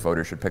voters,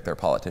 voters should pick their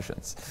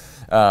politicians.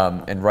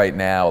 And right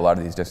now, a lot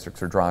of these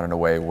districts are drawn in a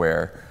way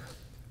where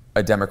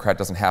a Democrat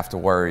doesn't have to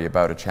worry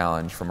about a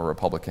challenge from a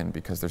Republican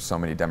because there's so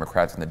many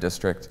Democrats in the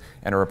district,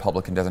 and a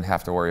Republican doesn't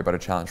have to worry about a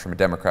challenge from a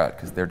Democrat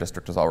because their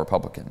district is all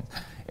Republican.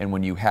 And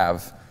when you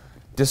have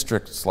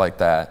districts like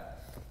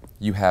that,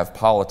 you have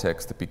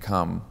politics that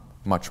become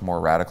much more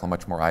radical,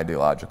 much more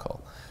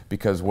ideological.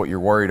 Because what you're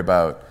worried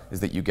about is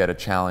that you get a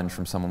challenge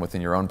from someone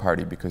within your own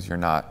party because you're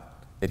not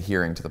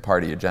adhering to the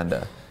party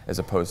agenda, as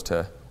opposed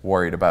to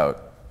worried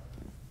about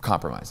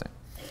compromising.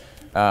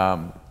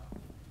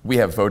 We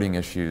have voting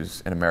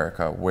issues in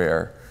America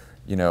where,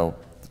 you know,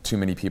 too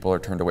many people are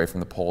turned away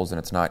from the polls and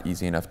it's not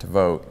easy enough to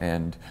vote.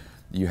 And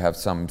you have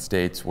some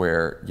states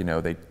where, you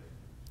know, they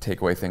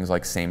take away things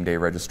like same-day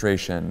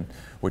registration,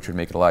 which would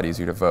make it a lot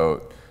easier to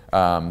vote.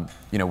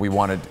 You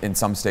know, in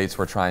some states,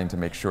 we're trying to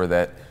make sure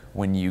that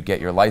when you get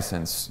your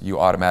license, you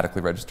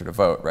automatically register to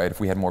vote, right?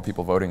 If we had more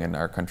people voting in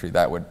our country,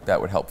 that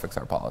would help fix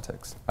our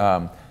politics.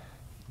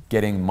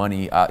 Getting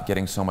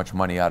so much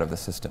money out of the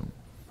system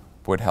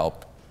would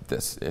help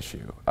this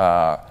issue.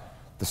 The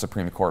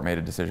Supreme Court made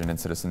a decision in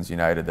Citizens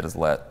United that has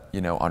let, you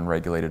know,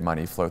 unregulated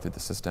money flow through the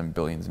system,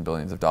 billions and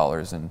billions of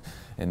dollars in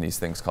these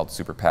things called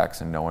super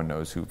PACs, and no one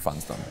knows who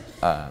funds them.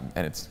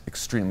 And it's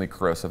extremely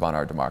corrosive on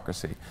our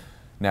democracy.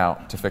 Now,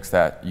 to fix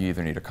that, you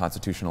either need a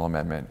constitutional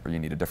amendment, or you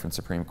need a different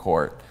Supreme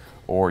Court,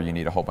 or you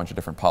need a whole bunch of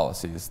different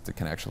policies that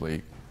can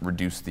actually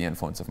reduce the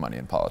influence of money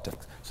in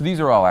politics. So these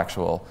are all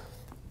actual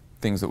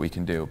things that we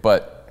can do.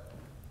 But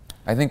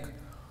I think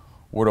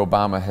what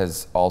Obama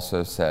has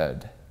also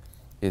said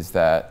is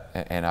that,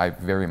 and I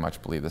very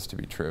much believe this to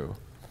be true,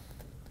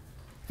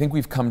 I think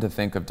we've come to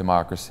think of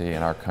democracy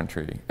in our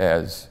country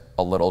as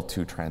a little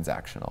too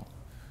transactional,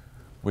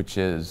 which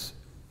is,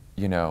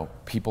 you know,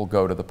 people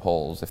go to the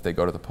polls. If they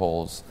go to the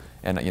polls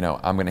and, you know,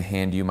 I'm going to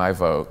hand you my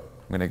vote,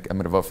 I'm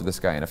going to vote for this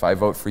guy, and if I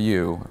vote for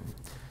you,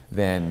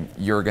 then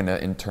you're going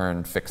to in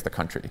turn fix the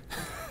country.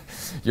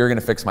 You're going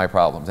to fix my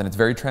problems, and it's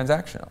very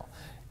transactional.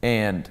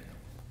 And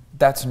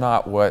that's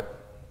not what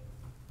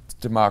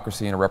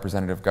democracy and a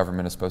representative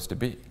government is supposed to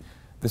be.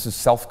 This is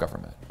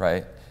self-government,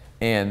 right?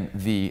 And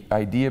the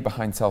idea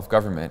behind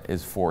self-government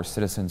is for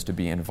citizens to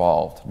be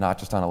involved, not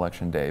just on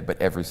election day,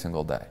 but every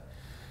single day.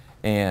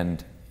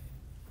 And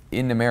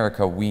in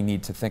America, we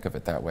need to think of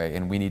it that way,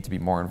 and we need to be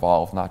more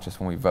involved, not just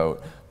when we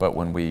vote, but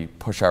when we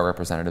push our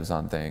representatives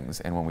on things,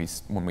 and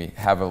when we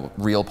have a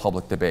real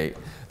public debate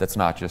that's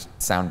not just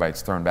sound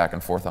bites thrown back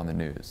and forth on the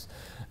news.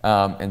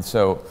 And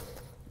so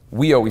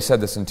we always said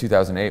this in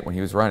 2008 when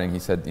he was running. He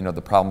said, you know,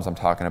 the problems I'm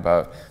talking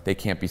about, they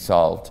can't be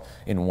solved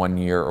in 1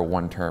 year or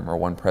one term or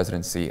one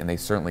presidency, and they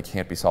certainly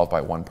can't be solved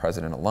by one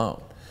president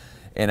alone.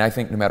 And I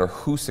think no matter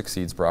who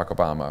succeeds Barack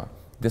Obama,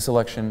 this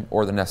election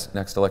or the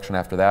next election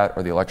after that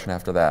or the election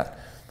after that,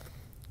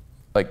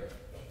 like,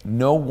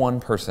 no one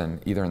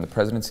person, either in the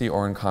presidency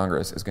or in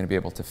Congress, is going to be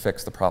able to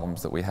fix the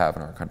problems that we have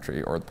in our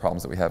country or the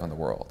problems that we have in the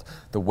world.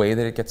 The way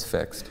that it gets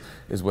fixed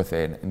is with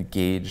an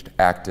engaged,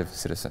 active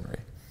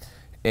citizenry.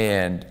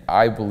 And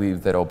I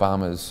believe that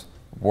Obama's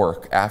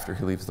work after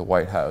he leaves the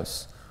White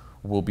House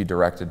will be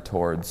directed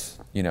towards,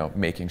 you know,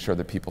 making sure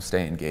that people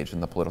stay engaged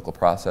in the political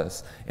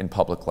process, in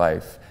public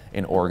life,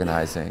 in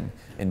organizing,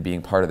 in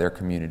being part of their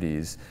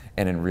communities,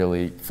 and in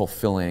really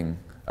fulfilling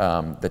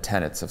the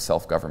tenets of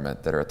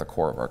self-government that are at the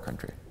core of our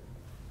country.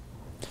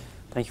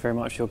 Thank you very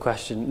much for your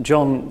question.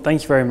 Jon,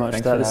 thank you very much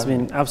for that. This has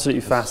been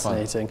absolutely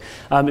fascinating.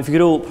 If you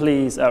could all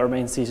please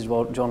remain seated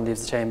while Jon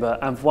leaves the chamber.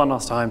 And for one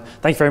last time,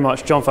 thank you very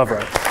much, Jon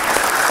Favreau.